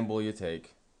the gamble you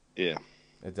take. Yeah.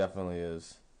 It definitely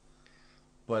is.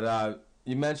 But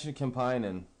you mentioned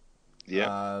Kampainen.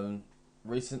 Yeah.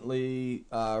 Recently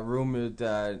rumored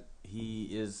that he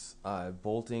is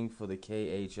bolting for the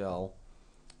KHL.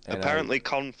 Apparently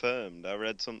confirmed. I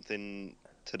read something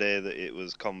today that it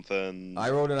was confirmed.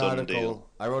 I wrote an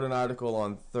article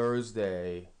on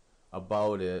Thursday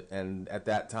about it, and at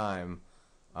that time,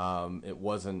 it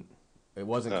wasn't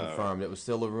confirmed. It was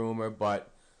still a rumor,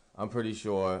 but I'm pretty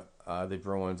sure the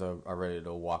Bruins are ready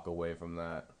to walk away from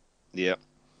that. Yep.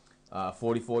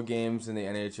 44 games in the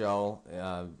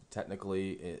NHL.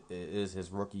 Technically, it is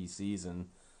his rookie season.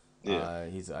 Yeah.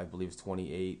 I believe he's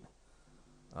 28.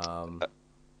 I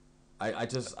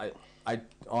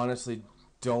honestly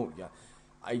don't.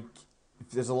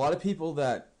 There's a lot of people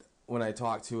that when I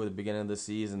talked to at the beginning of the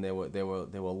season, they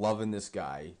were loving this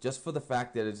guy just for the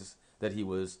fact that he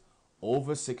was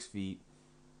over 6 feet,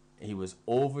 he was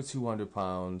over 200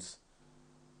 pounds,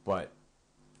 but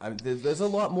there's a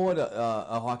lot more to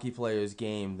a hockey player's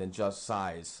game than just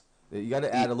size. You got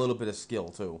to add a little bit of skill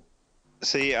too.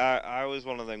 See, I was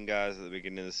one of them guys at the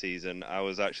beginning of the season. I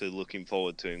was actually looking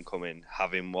forward to him coming,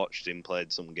 having watched him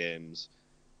played some games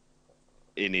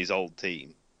in his old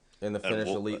team. In the Finnish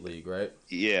Elite League, right?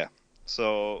 Yeah.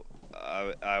 So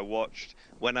I watched,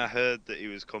 when I heard that he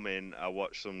was coming, I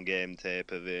watched some game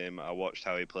tape of him. I watched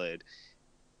how he played.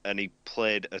 And he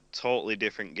played a totally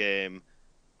different game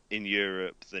in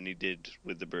Europe than he did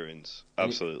with the Bruins.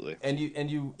 Absolutely. And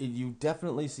you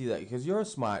definitely see that because you're a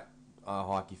smart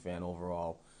hockey fan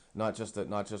overall, not just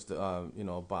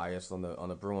biased on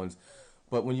the Bruins,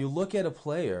 but when you look at a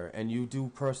player and you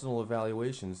do personal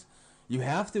evaluations, you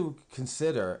have to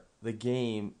consider the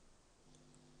game,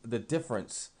 the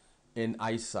difference in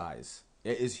ice size.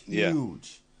 It is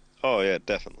huge. Yeah. Oh yeah,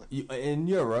 definitely. In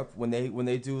Europe, when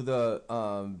they do the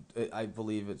I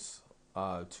believe it's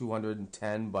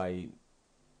 210 by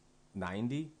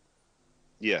 90.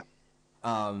 Yeah.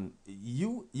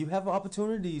 You have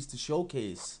opportunities to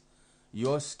showcase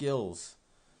your skills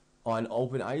on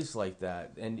open ice like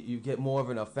that, and you get more of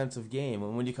an offensive game.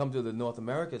 And when you come to the North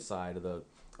America side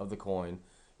of the coin,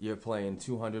 you're playing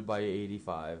 200 by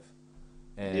 85,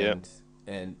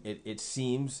 and it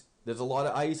seems there's a lot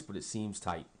of ice, but it seems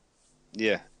tight.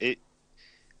 Yeah,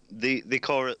 they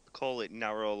call it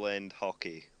narrow-laned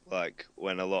hockey, like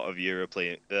when a lot of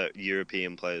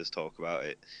European players talk about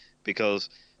it, because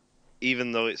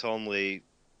even though it's only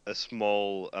a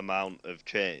small amount of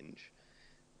change,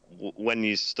 when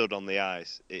you stood on the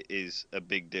ice, it is a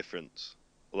big difference.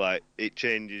 Like, it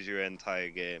changes your entire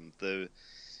game.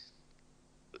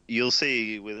 You'll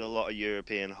see with a lot of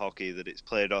European hockey that it's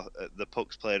played off, the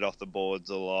puck's played off the boards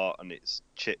a lot, and it's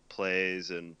chip plays,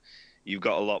 and you've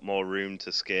got a lot more room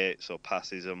to skate, so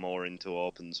passes are more into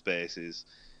open spaces.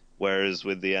 Whereas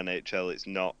with the NHL, it's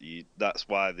not. That's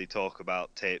why they talk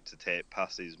about tape-to-tape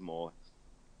passes more,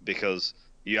 because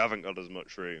you haven't got as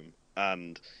much room,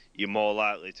 and you're more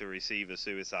likely to receive a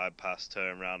suicide pass,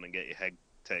 turn around, and get your head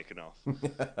taken off.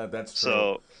 That's true.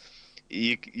 So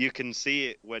you can see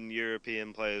it when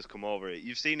European players come over it.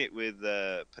 You've seen it with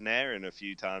Panarin a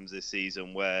few times this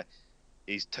season, where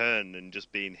he's turned and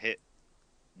just been hit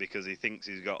because he thinks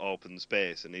he's got open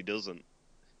space, and he doesn't.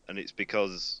 And it's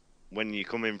because when you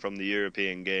come in from the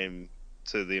European game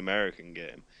to the American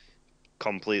game,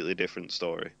 completely different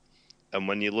story. And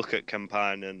when you look at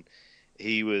Kampanen,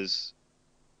 he was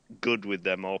good with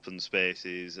them open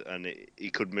spaces, and he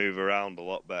could move around a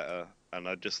lot better. And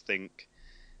I think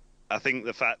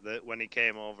the fact that when he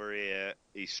came over here,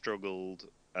 he struggled,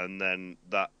 and then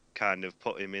that kind of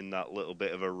put him in that little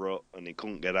bit of a rut, and he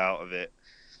couldn't get out of it.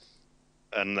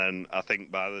 And then I think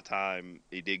by the time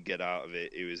he did get out of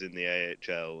it, he was in the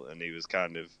AHL, and it was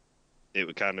kind of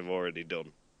already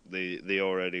done. They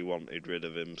already wanted rid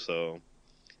of him, so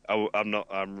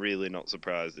I'm really not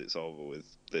surprised it's over with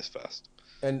this fast.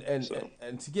 And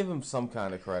to give him some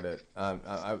kind of credit,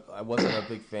 I wasn't a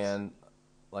big fan,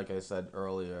 like I said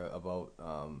earlier, about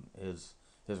his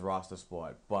roster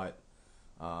spot, but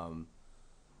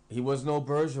he was no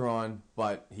Bergeron,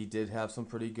 but he did have some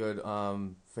pretty good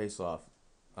face-off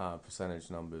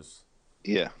percentage numbers.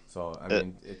 Yeah. So I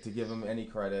mean, to give him any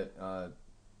credit,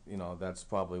 that's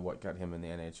probably what got him in the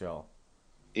NHL.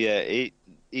 Yeah,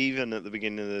 even at the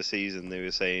beginning of the season, they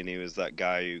were saying he was that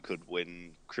guy who could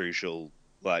win crucial,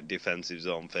 like, defensive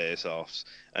zone face-offs,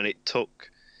 and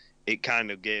it kind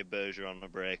of gave Bergeron a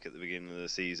break at the beginning of the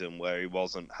season where he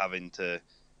wasn't having to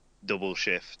double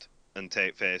shift and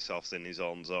take face-offs in his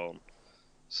own zone.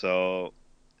 So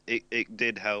it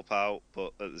did help out,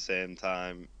 but at the same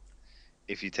time,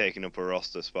 if you're taking up a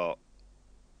roster spot,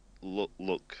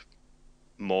 look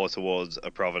more towards a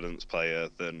Providence player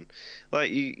than, like,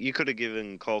 you could have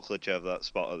given Kovalchev that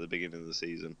spot at the beginning of the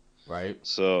season. Right.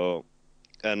 So,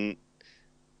 and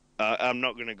I'm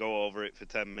not going to go over it for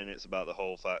 10 minutes about the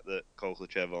whole fact that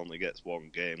Kovalchev only gets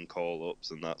one game call-ups,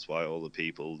 and that's why all the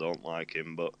people don't like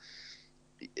him, but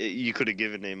you could have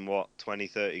given him, 20,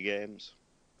 30 games?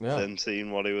 Yeah. Then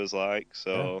seeing what he was like,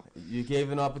 so... Yeah. You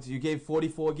gave an opportunity. You gave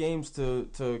 44 games to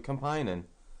Kampanen.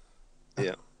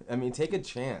 Yeah. I mean, take a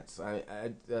chance.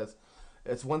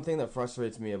 It's one thing that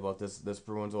frustrates me about this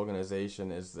Bruins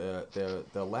organization is their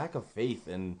lack of faith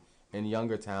in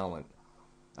younger talent.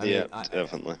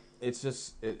 Definitely. It's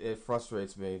just it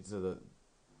frustrates me to the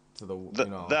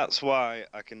That's why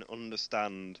I can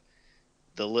understand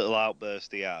the little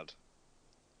outburst he had,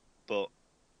 but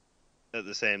at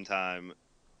the same time,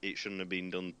 it shouldn't have been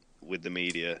done with the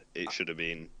media. It should have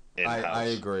been in-house. I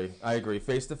agree.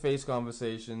 Face-to-face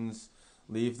conversations,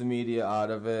 leave the media out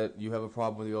of it. You have a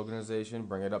problem with the organization,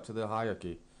 bring it up to the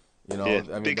hierarchy.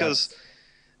 Because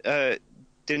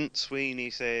didn't Sweeney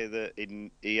say that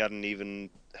he hadn't even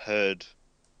heard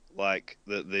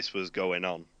that this was going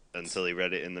on until he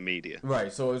read it in the media?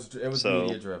 Right, so it was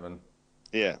media driven.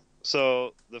 Yeah.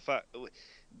 So the fact,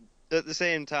 at the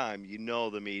same time,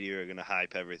 the media are going to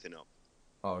hype everything up.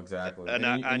 Oh, exactly. And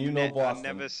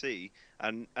Boston.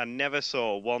 I never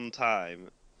saw one time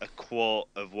a quote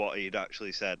of what he'd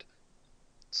actually said.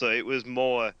 So it was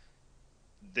more,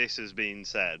 this has been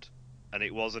said, and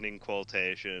it wasn't in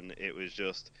quotation. It was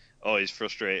just, he's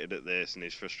frustrated at this and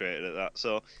he's frustrated at that.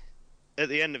 So at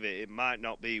the end of it, it might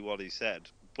not be what he said,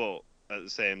 but at the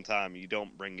same time, you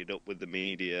don't bring it up with the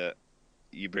media.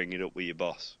 You bring it up with your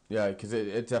boss. Yeah, because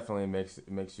it definitely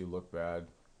makes you look bad.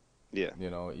 Yeah.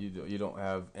 You don't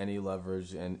have any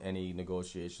leverage in any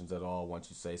negotiations at all once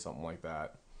you say something like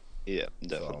that. Yeah,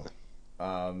 definitely.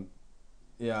 So,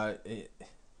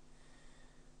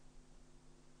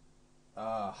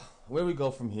 where do we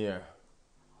go from here?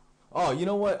 Oh, you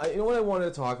know what? I wanted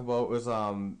to talk about was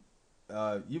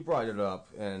you brought it up,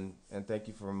 and thank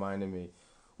you for reminding me.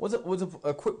 Was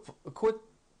a quick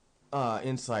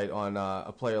insight on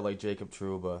a player like Jacob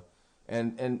Trouba,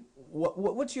 and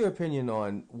what's your opinion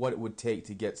on what it would take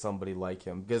to get somebody like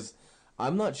him? Because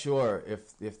I'm not sure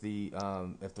if the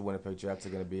Winnipeg Jets are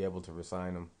going to be able to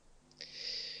re-sign him.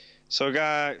 So,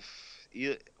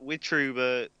 with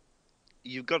Trouba,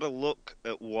 you've got to look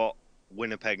at what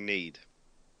Winnipeg need.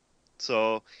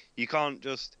 So you can't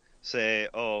just say,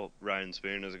 "Oh, Ryan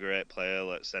Spooner's a great player,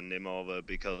 let's send him over,"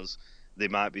 because they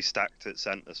might be stacked at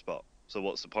centre spot. So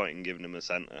what's the point in giving him a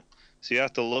centre? So you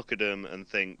have to look at them and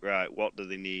think, right, what do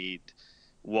they need?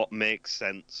 What makes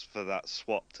sense for that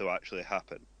swap to actually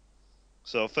happen?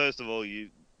 So first of all,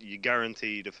 you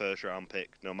guaranteed a first-round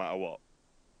pick no matter what.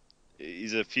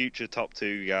 He's a future top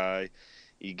 2 guy.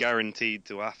 You're guaranteed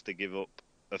to have to give up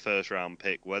a first-round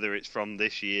pick, whether it's from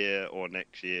this year or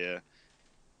next year.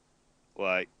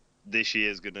 This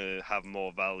year's going to have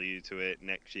more value to it.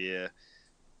 Next year,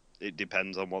 it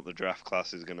depends on what the draft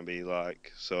class is going to be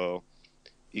like. So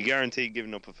you guarantee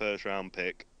giving up a first-round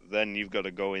pick. Then you've got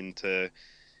to go into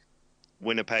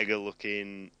Winnipeg are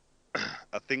looking...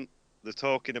 I think they're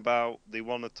talking about they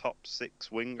want a top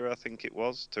 6 winger, I think it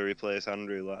was, to replace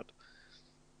Andrew Ladd.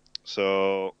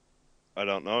 So, I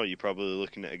don't know. You're probably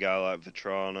looking at a guy like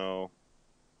Vetrano.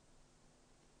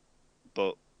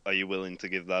 But are you willing to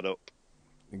give that up?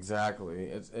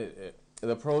 Exactly.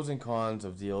 The pros and cons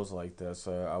of deals like this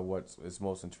are what is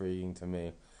most intriguing to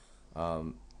me.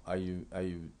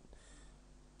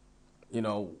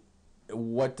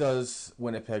 What does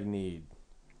Winnipeg need?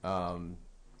 In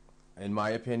my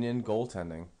opinion,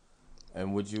 goaltending.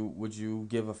 And would you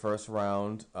give a first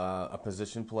round a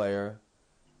position player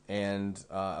and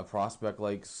a prospect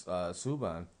like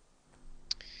Subban?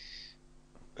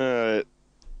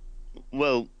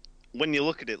 Well, when you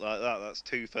look at it like that, that's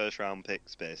 2 first-round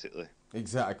picks, basically.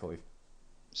 Exactly.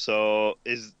 So,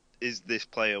 is this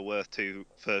player worth 2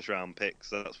 first-round picks?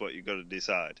 That's what you've got to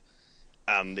decide.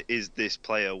 And is this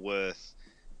player worth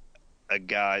a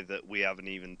guy that we haven't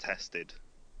even tested?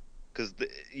 Because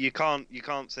you can't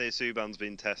say Subban's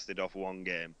been tested off 1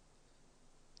 game.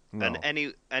 No.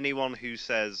 And anyone who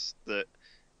says that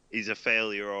he's a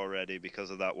failure already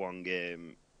because of that 1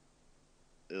 game,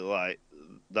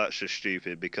 that's just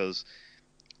stupid, because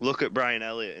look at Brian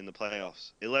Elliott in the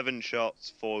playoffs. 11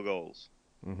 shots, 4 goals.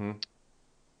 Mm-hmm.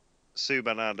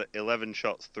 Subban had 11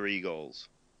 shots, 3 goals,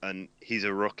 and he's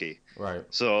a rookie. Right.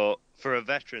 So for a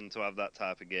veteran to have that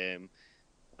type of game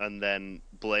and then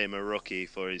blame a rookie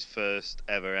for his first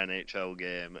ever NHL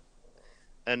game,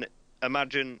 and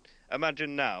imagine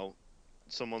now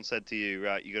someone said to you,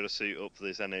 right, you got to suit up for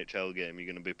this NHL game you're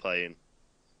going to be playing.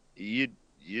 You'd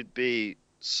be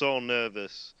so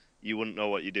nervous you wouldn't know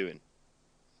what you're doing.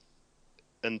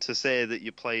 And to say that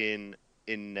you're playing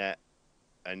in net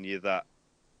and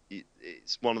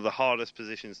it's one of the hardest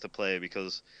positions to play,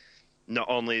 because not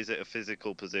only is it a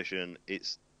physical position,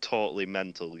 it's totally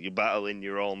mental. You're battling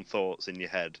your own thoughts in your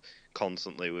head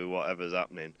constantly with whatever's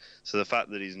happening. So the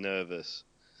fact that he's nervous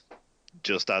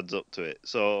just adds up to it.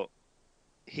 So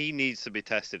he needs to be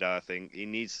tested, I think. He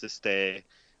needs to stay.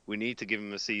 We need to give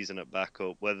him a season at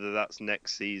backup, whether that's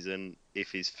next season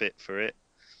if he's fit for it,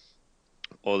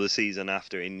 or the season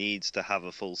after, he needs to have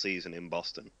a full season in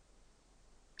Boston.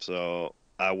 So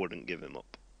I wouldn't give him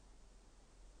up.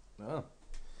 Oh.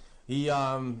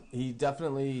 He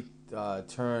definitely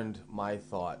turned my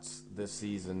thoughts this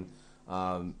season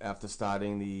after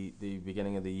starting the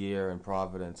beginning of the year in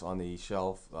Providence on the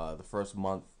shelf the first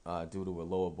month due to a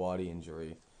lower body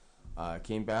injury.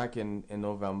 Came back in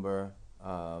November,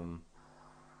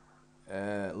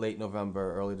 late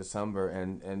November, early December,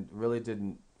 and really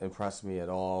didn't impress me at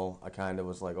all. I kind of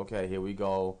was like, okay, here we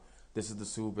go. This is the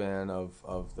Subban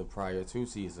of the prior 2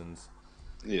 seasons.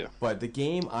 Yeah. But the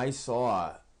game I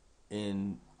saw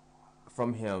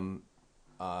from him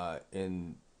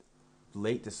in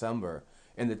late December,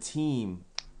 and the team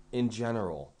in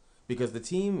general, because the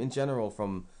team in general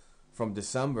from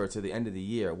December to the end of the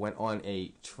year went on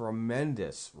a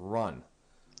tremendous run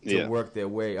to work their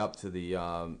way up to the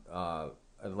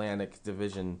Atlantic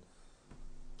Division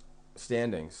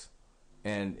standings,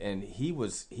 and he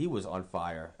was on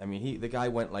fire. I mean, the guy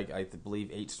went like, I believe,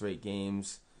 8 straight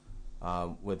games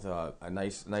with a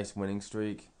nice winning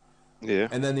streak. Yeah.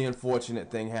 And then the unfortunate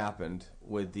thing happened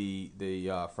with the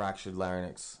fractured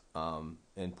larynx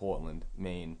in Portland,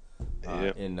 Maine,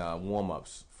 in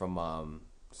warm-ups from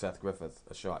Seth Griffith,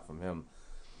 a shot from him.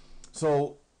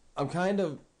 So I'm kind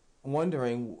of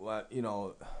wondering,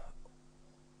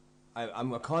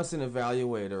 I'm a constant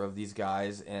evaluator of these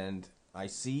guys, and I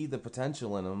see the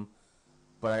potential in him,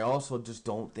 but I also just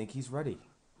don't think he's ready.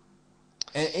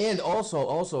 And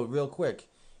also, real quick,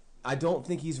 I don't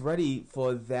think he's ready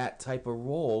for that type of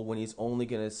role when he's only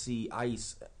going to see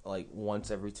ice like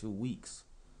once every 2 weeks.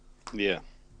 Yeah.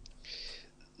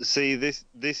 See, this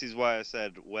is why I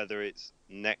said whether it's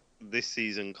this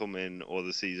season coming or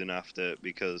the season after,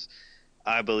 because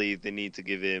I believe they need to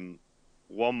give him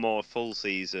one more full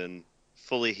season,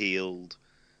 fully healed,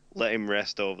 let him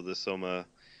rest over the summer.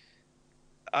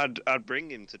 I'd bring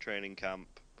him to training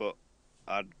camp, but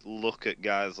I'd look at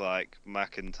guys like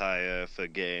McIntyre for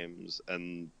games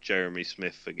and Jeremy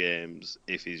Smith for games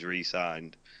if he's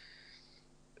re-signed.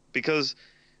 Because,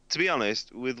 to be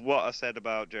honest, with what I said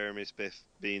about Jeremy Smith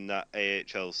being that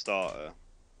AHL starter,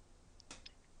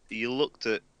 you looked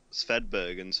at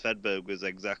Svedberg, and Svedberg was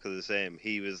exactly the same.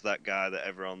 He was that guy that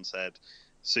everyone said,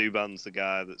 Subban's the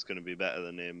guy that's going to be better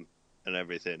than him and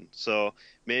everything. So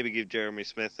maybe give Jeremy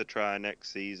Smith a try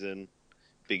next season.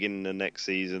 Beginning of next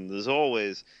season, there is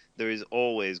always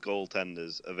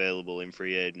goaltenders available in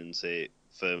free agency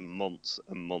for months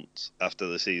and months after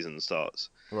the season starts.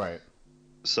 Right.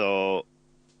 So,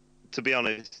 to be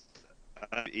honest,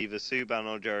 either Subban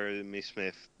or Jeremy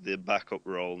Smith the backup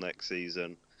role next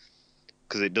season,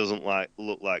 because it doesn't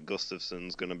look like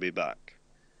Gustafsson's going to be back.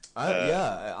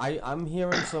 I'm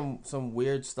hearing some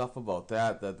weird stuff about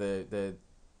that.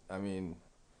 I mean,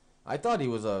 I thought he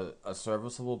was a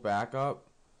serviceable backup.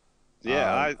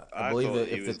 Yeah, I believe thought that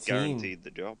he if was the team guaranteed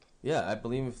the job. Yeah, I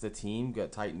believe if the team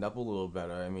got tightened up a little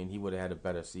better, I mean, he would have had a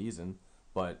better season.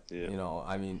 But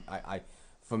I mean, I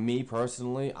for me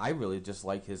personally, I really just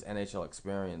like his NHL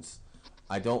experience.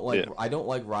 I don't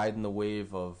like riding the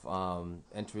wave of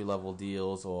entry level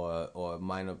deals or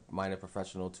minor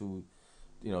professional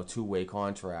two-way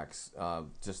contracts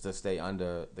just to stay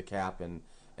under the cap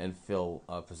and fill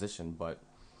a position. But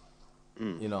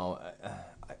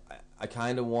I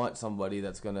kind of want somebody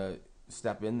that's going to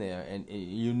step in there and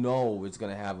it's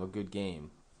going to have a good game.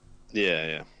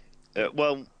 Yeah.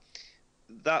 Well,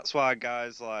 that's why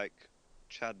guys like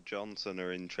Chad Johnson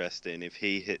are interesting if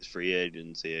he hits free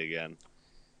agency again.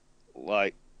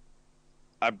 Like,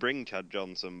 I bring Chad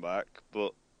Johnson back,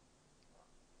 but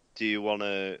do you want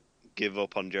to give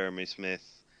up on Jeremy Smith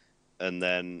and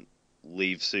then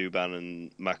leave Subban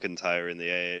and McIntyre in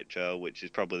the AHL, which is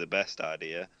probably the best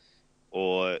idea?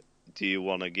 Or do you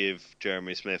want to give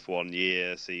Jeremy Smith 1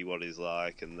 year, see what he's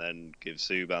like, and then give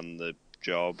Subban the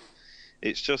job?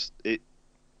 It's just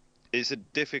it's a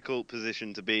difficult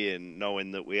position to be in,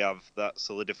 knowing that we have that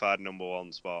solidified number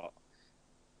 1 spot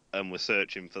and we're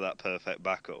searching for that perfect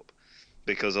backup,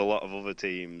 because a lot of other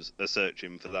teams are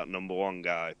searching for that number 1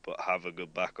 guy but have a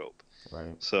good backup.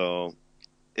 Right. So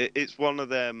it's one of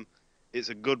them. It's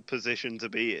a good position to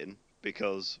be in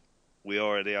because we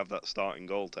already have that starting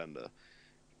goaltender,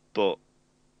 but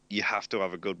you have to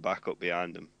have a good backup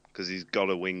behind him because he's got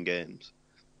to win games.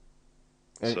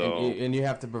 And you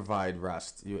have to provide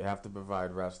rest. You have to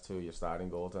provide rest to your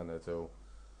starting goaltender too.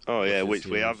 Oh yeah, which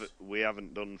we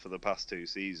haven't done for the past 2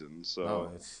 seasons. So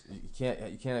no,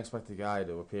 you can't expect a guy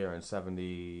to appear in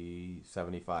 70,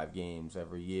 75 games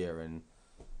every year, and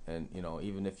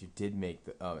even if you did make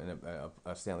a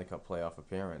Stanley Cup playoff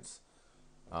appearance,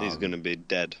 he's going to be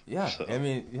dead. Yeah, so. I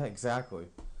mean, yeah, exactly.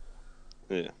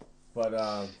 Yeah.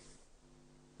 But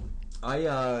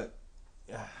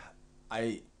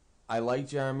I like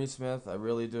Jeremy Smith. I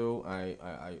really do.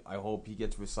 I hope he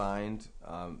gets re-signed.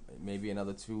 Maybe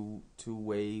another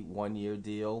two-way 1-year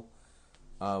deal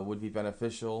would be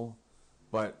beneficial.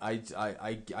 But I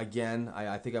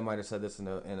think I might have said this in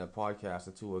a podcast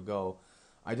or two ago.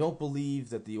 I don't believe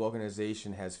that the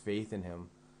organization has faith in him.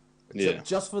 Yeah.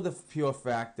 Just for the pure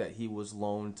fact that he was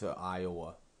loaned to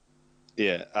Iowa.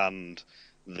 Yeah, and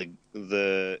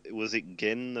the was it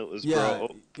Ginn that was brought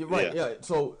up? Right.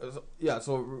 Yeah.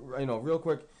 So real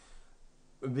quick,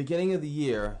 beginning of the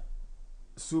year,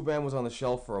 Subban was on the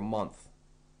shelf for a month,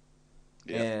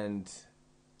 and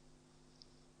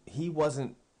he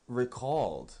wasn't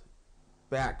recalled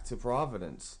back to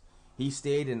Providence. He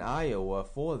stayed in Iowa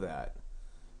for that,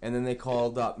 and then they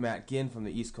called up Matt Ginn from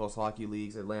the East Coast Hockey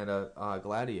League's Atlanta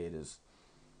Gladiators.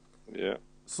 Yeah.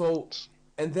 So,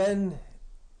 and then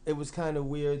it was kind of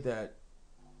weird that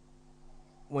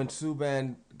when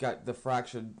Subban got the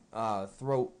fractured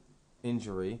throat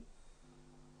injury,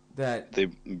 that they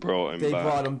brought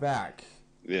him back.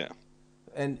 Yeah.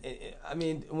 And I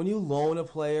mean, when you loan a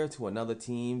player to another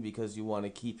team because you want to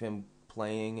keep him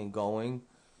playing and going,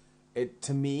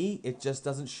 to me it just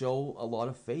doesn't show a lot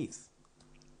of faith.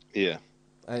 Yeah.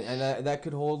 And that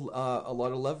could hold a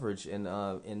lot of leverage in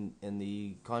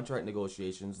the contract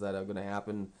negotiations that are going to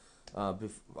happen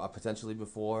potentially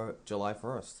before July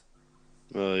 1st.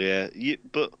 Well, yeah,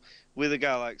 but with a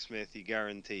guy like Smith, you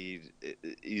guaranteed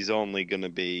he's only going to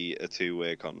be a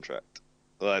 2-way contract.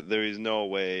 Like, there is no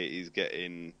way he's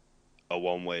getting a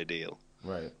 1-way deal.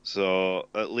 Right. So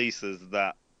at least there's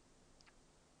that.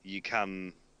 You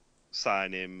can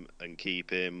sign him and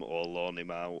keep him or loan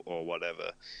him out or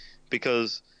whatever,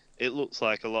 because it looks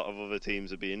like a lot of other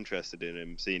teams would be interested in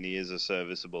him, seeing he is a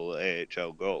serviceable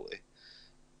AHL goalie.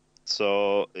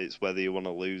 So it's whether you want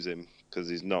to lose him, because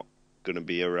he's not going to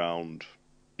be around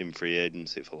in free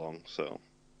agency for long. So,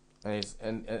 and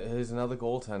he's another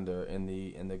goaltender in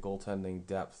the goaltending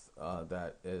depth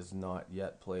that is not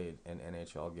yet played an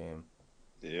NHL game.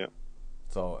 Yeah.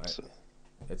 So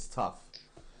it's tough.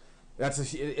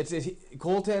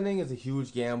 Goaltending is a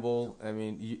huge gamble. I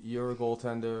mean, you're a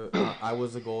goaltender. I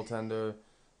was a goaltender.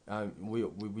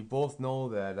 We both know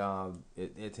that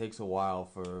it takes a while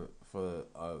for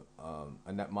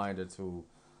a netminder to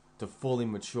fully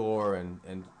mature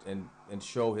and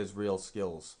show his real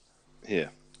skills. Yeah.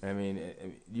 I mean,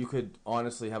 you could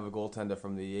honestly have a goaltender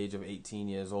from the age of 18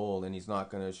 years old, and he's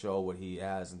not going to show what he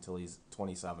has until he's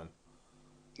 27.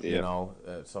 Yeah. You know,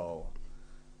 so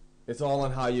it's all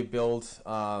on how you build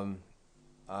around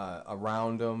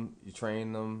them. You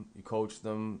train them, you coach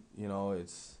them. You know,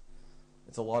 it's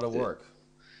a lot of work.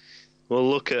 Well,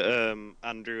 look at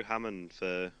Andrew Hammond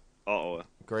for Ottawa.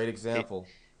 Great example.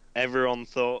 Everyone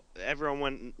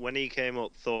when he came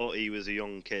up thought he was a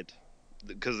young kid,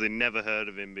 because they never heard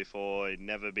of him before. He'd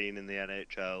never been in the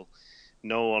NHL.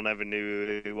 No one ever knew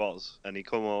who he was. And he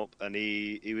come up, and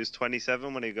he was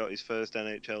 27 when he got his first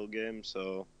NHL game.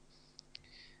 So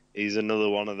he's another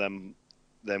one of them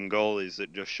goalies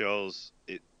that just shows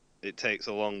it takes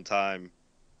a long time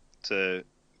to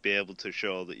be able to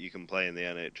show that you can play in the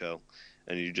NHL,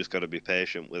 and you just got to be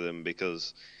patient with him,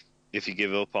 because if you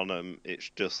give up on him,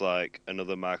 it's just like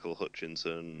another Michael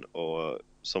Hutchinson or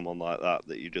someone like that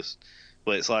you just.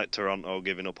 Well, it's like Toronto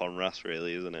giving up on Rass,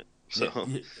 really, isn't it? So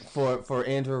for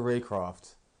Andrew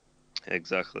Raycroft.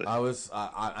 Exactly. I was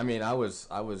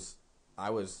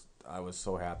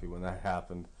so happy when that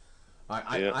happened.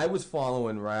 I was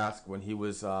following Rask when he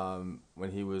was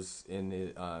in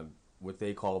the what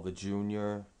they call the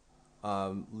junior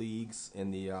leagues in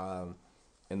the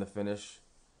Finnish.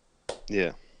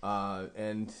 Yeah.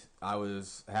 And I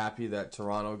was happy that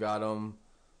Toronto got him.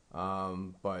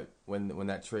 But when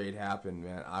that trade happened,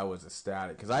 man, I was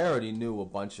ecstatic, because I already knew a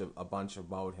bunch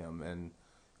about him, and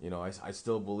you know, I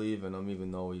still believe in him,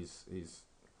 even though he's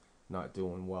not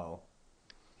doing well.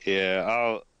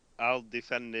 Yeah, I'll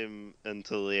defend him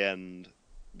until the end,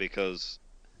 because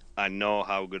I know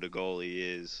how good a goal he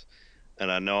is,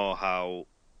 and I know how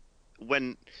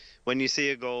when you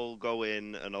see a goal go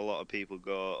in and a lot of people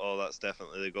go, "Oh, that's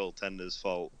definitely the goaltender's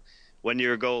fault." When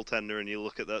you're a goaltender and you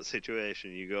look at that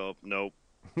situation, you go, "Nope."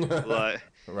 Like,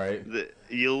 right.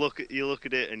 You look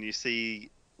at it and you see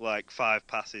like 5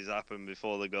 passes happen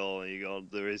before the goal, and you go,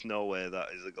 "There is no way that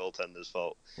is the goaltender's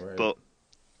fault." Right. But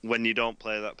when you don't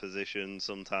play that position,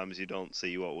 sometimes you don't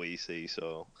see what we see.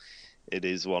 So it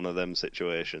is one of them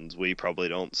situations. We probably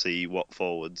don't see what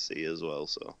forwards see as well.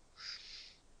 So.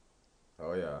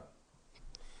 Oh yeah.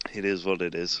 It is what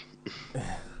it is.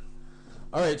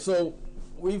 All right, so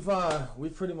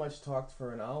we've pretty much talked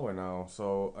for an hour now,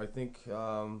 so I think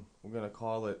we're gonna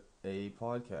call it a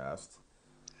podcast.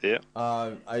 Yeah.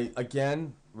 I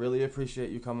again really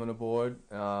appreciate you coming aboard,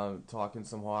 talking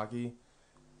some hockey.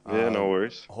 Yeah, no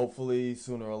worries. Hopefully,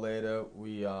 sooner or later,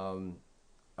 we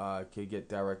could get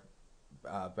Derek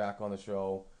back on the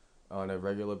show on a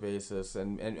regular basis,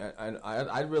 and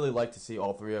I'd really like to see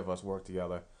all three of us work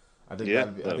together. I think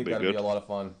that'd be a lot of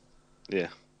fun. Yeah,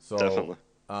 so definitely.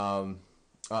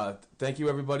 Thank you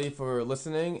everybody for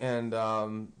listening, and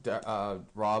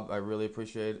Rob, I really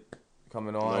appreciate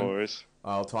coming on. No worries.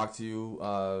 I'll talk to you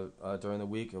during the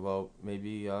week about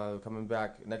maybe coming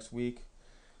back next week.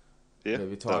 Yeah,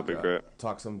 maybe that'd be great.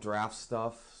 Talk some draft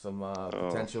stuff, some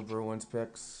potential Bruins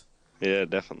picks. Yeah,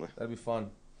 definitely. That'd be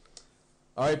fun.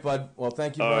 All right, bud. Well,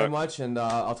 thank you very much, and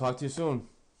I'll talk to you soon.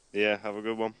 Yeah, have a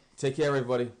good one. Take care,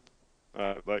 everybody. All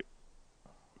right, bye.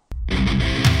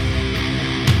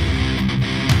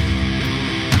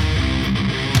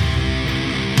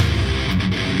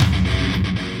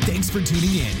 Thanks for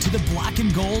tuning in to the Black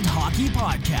and Gold Hockey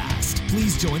Podcast.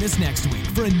 Please join us next week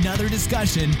for another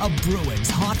discussion of Bruins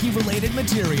hockey-related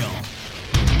material.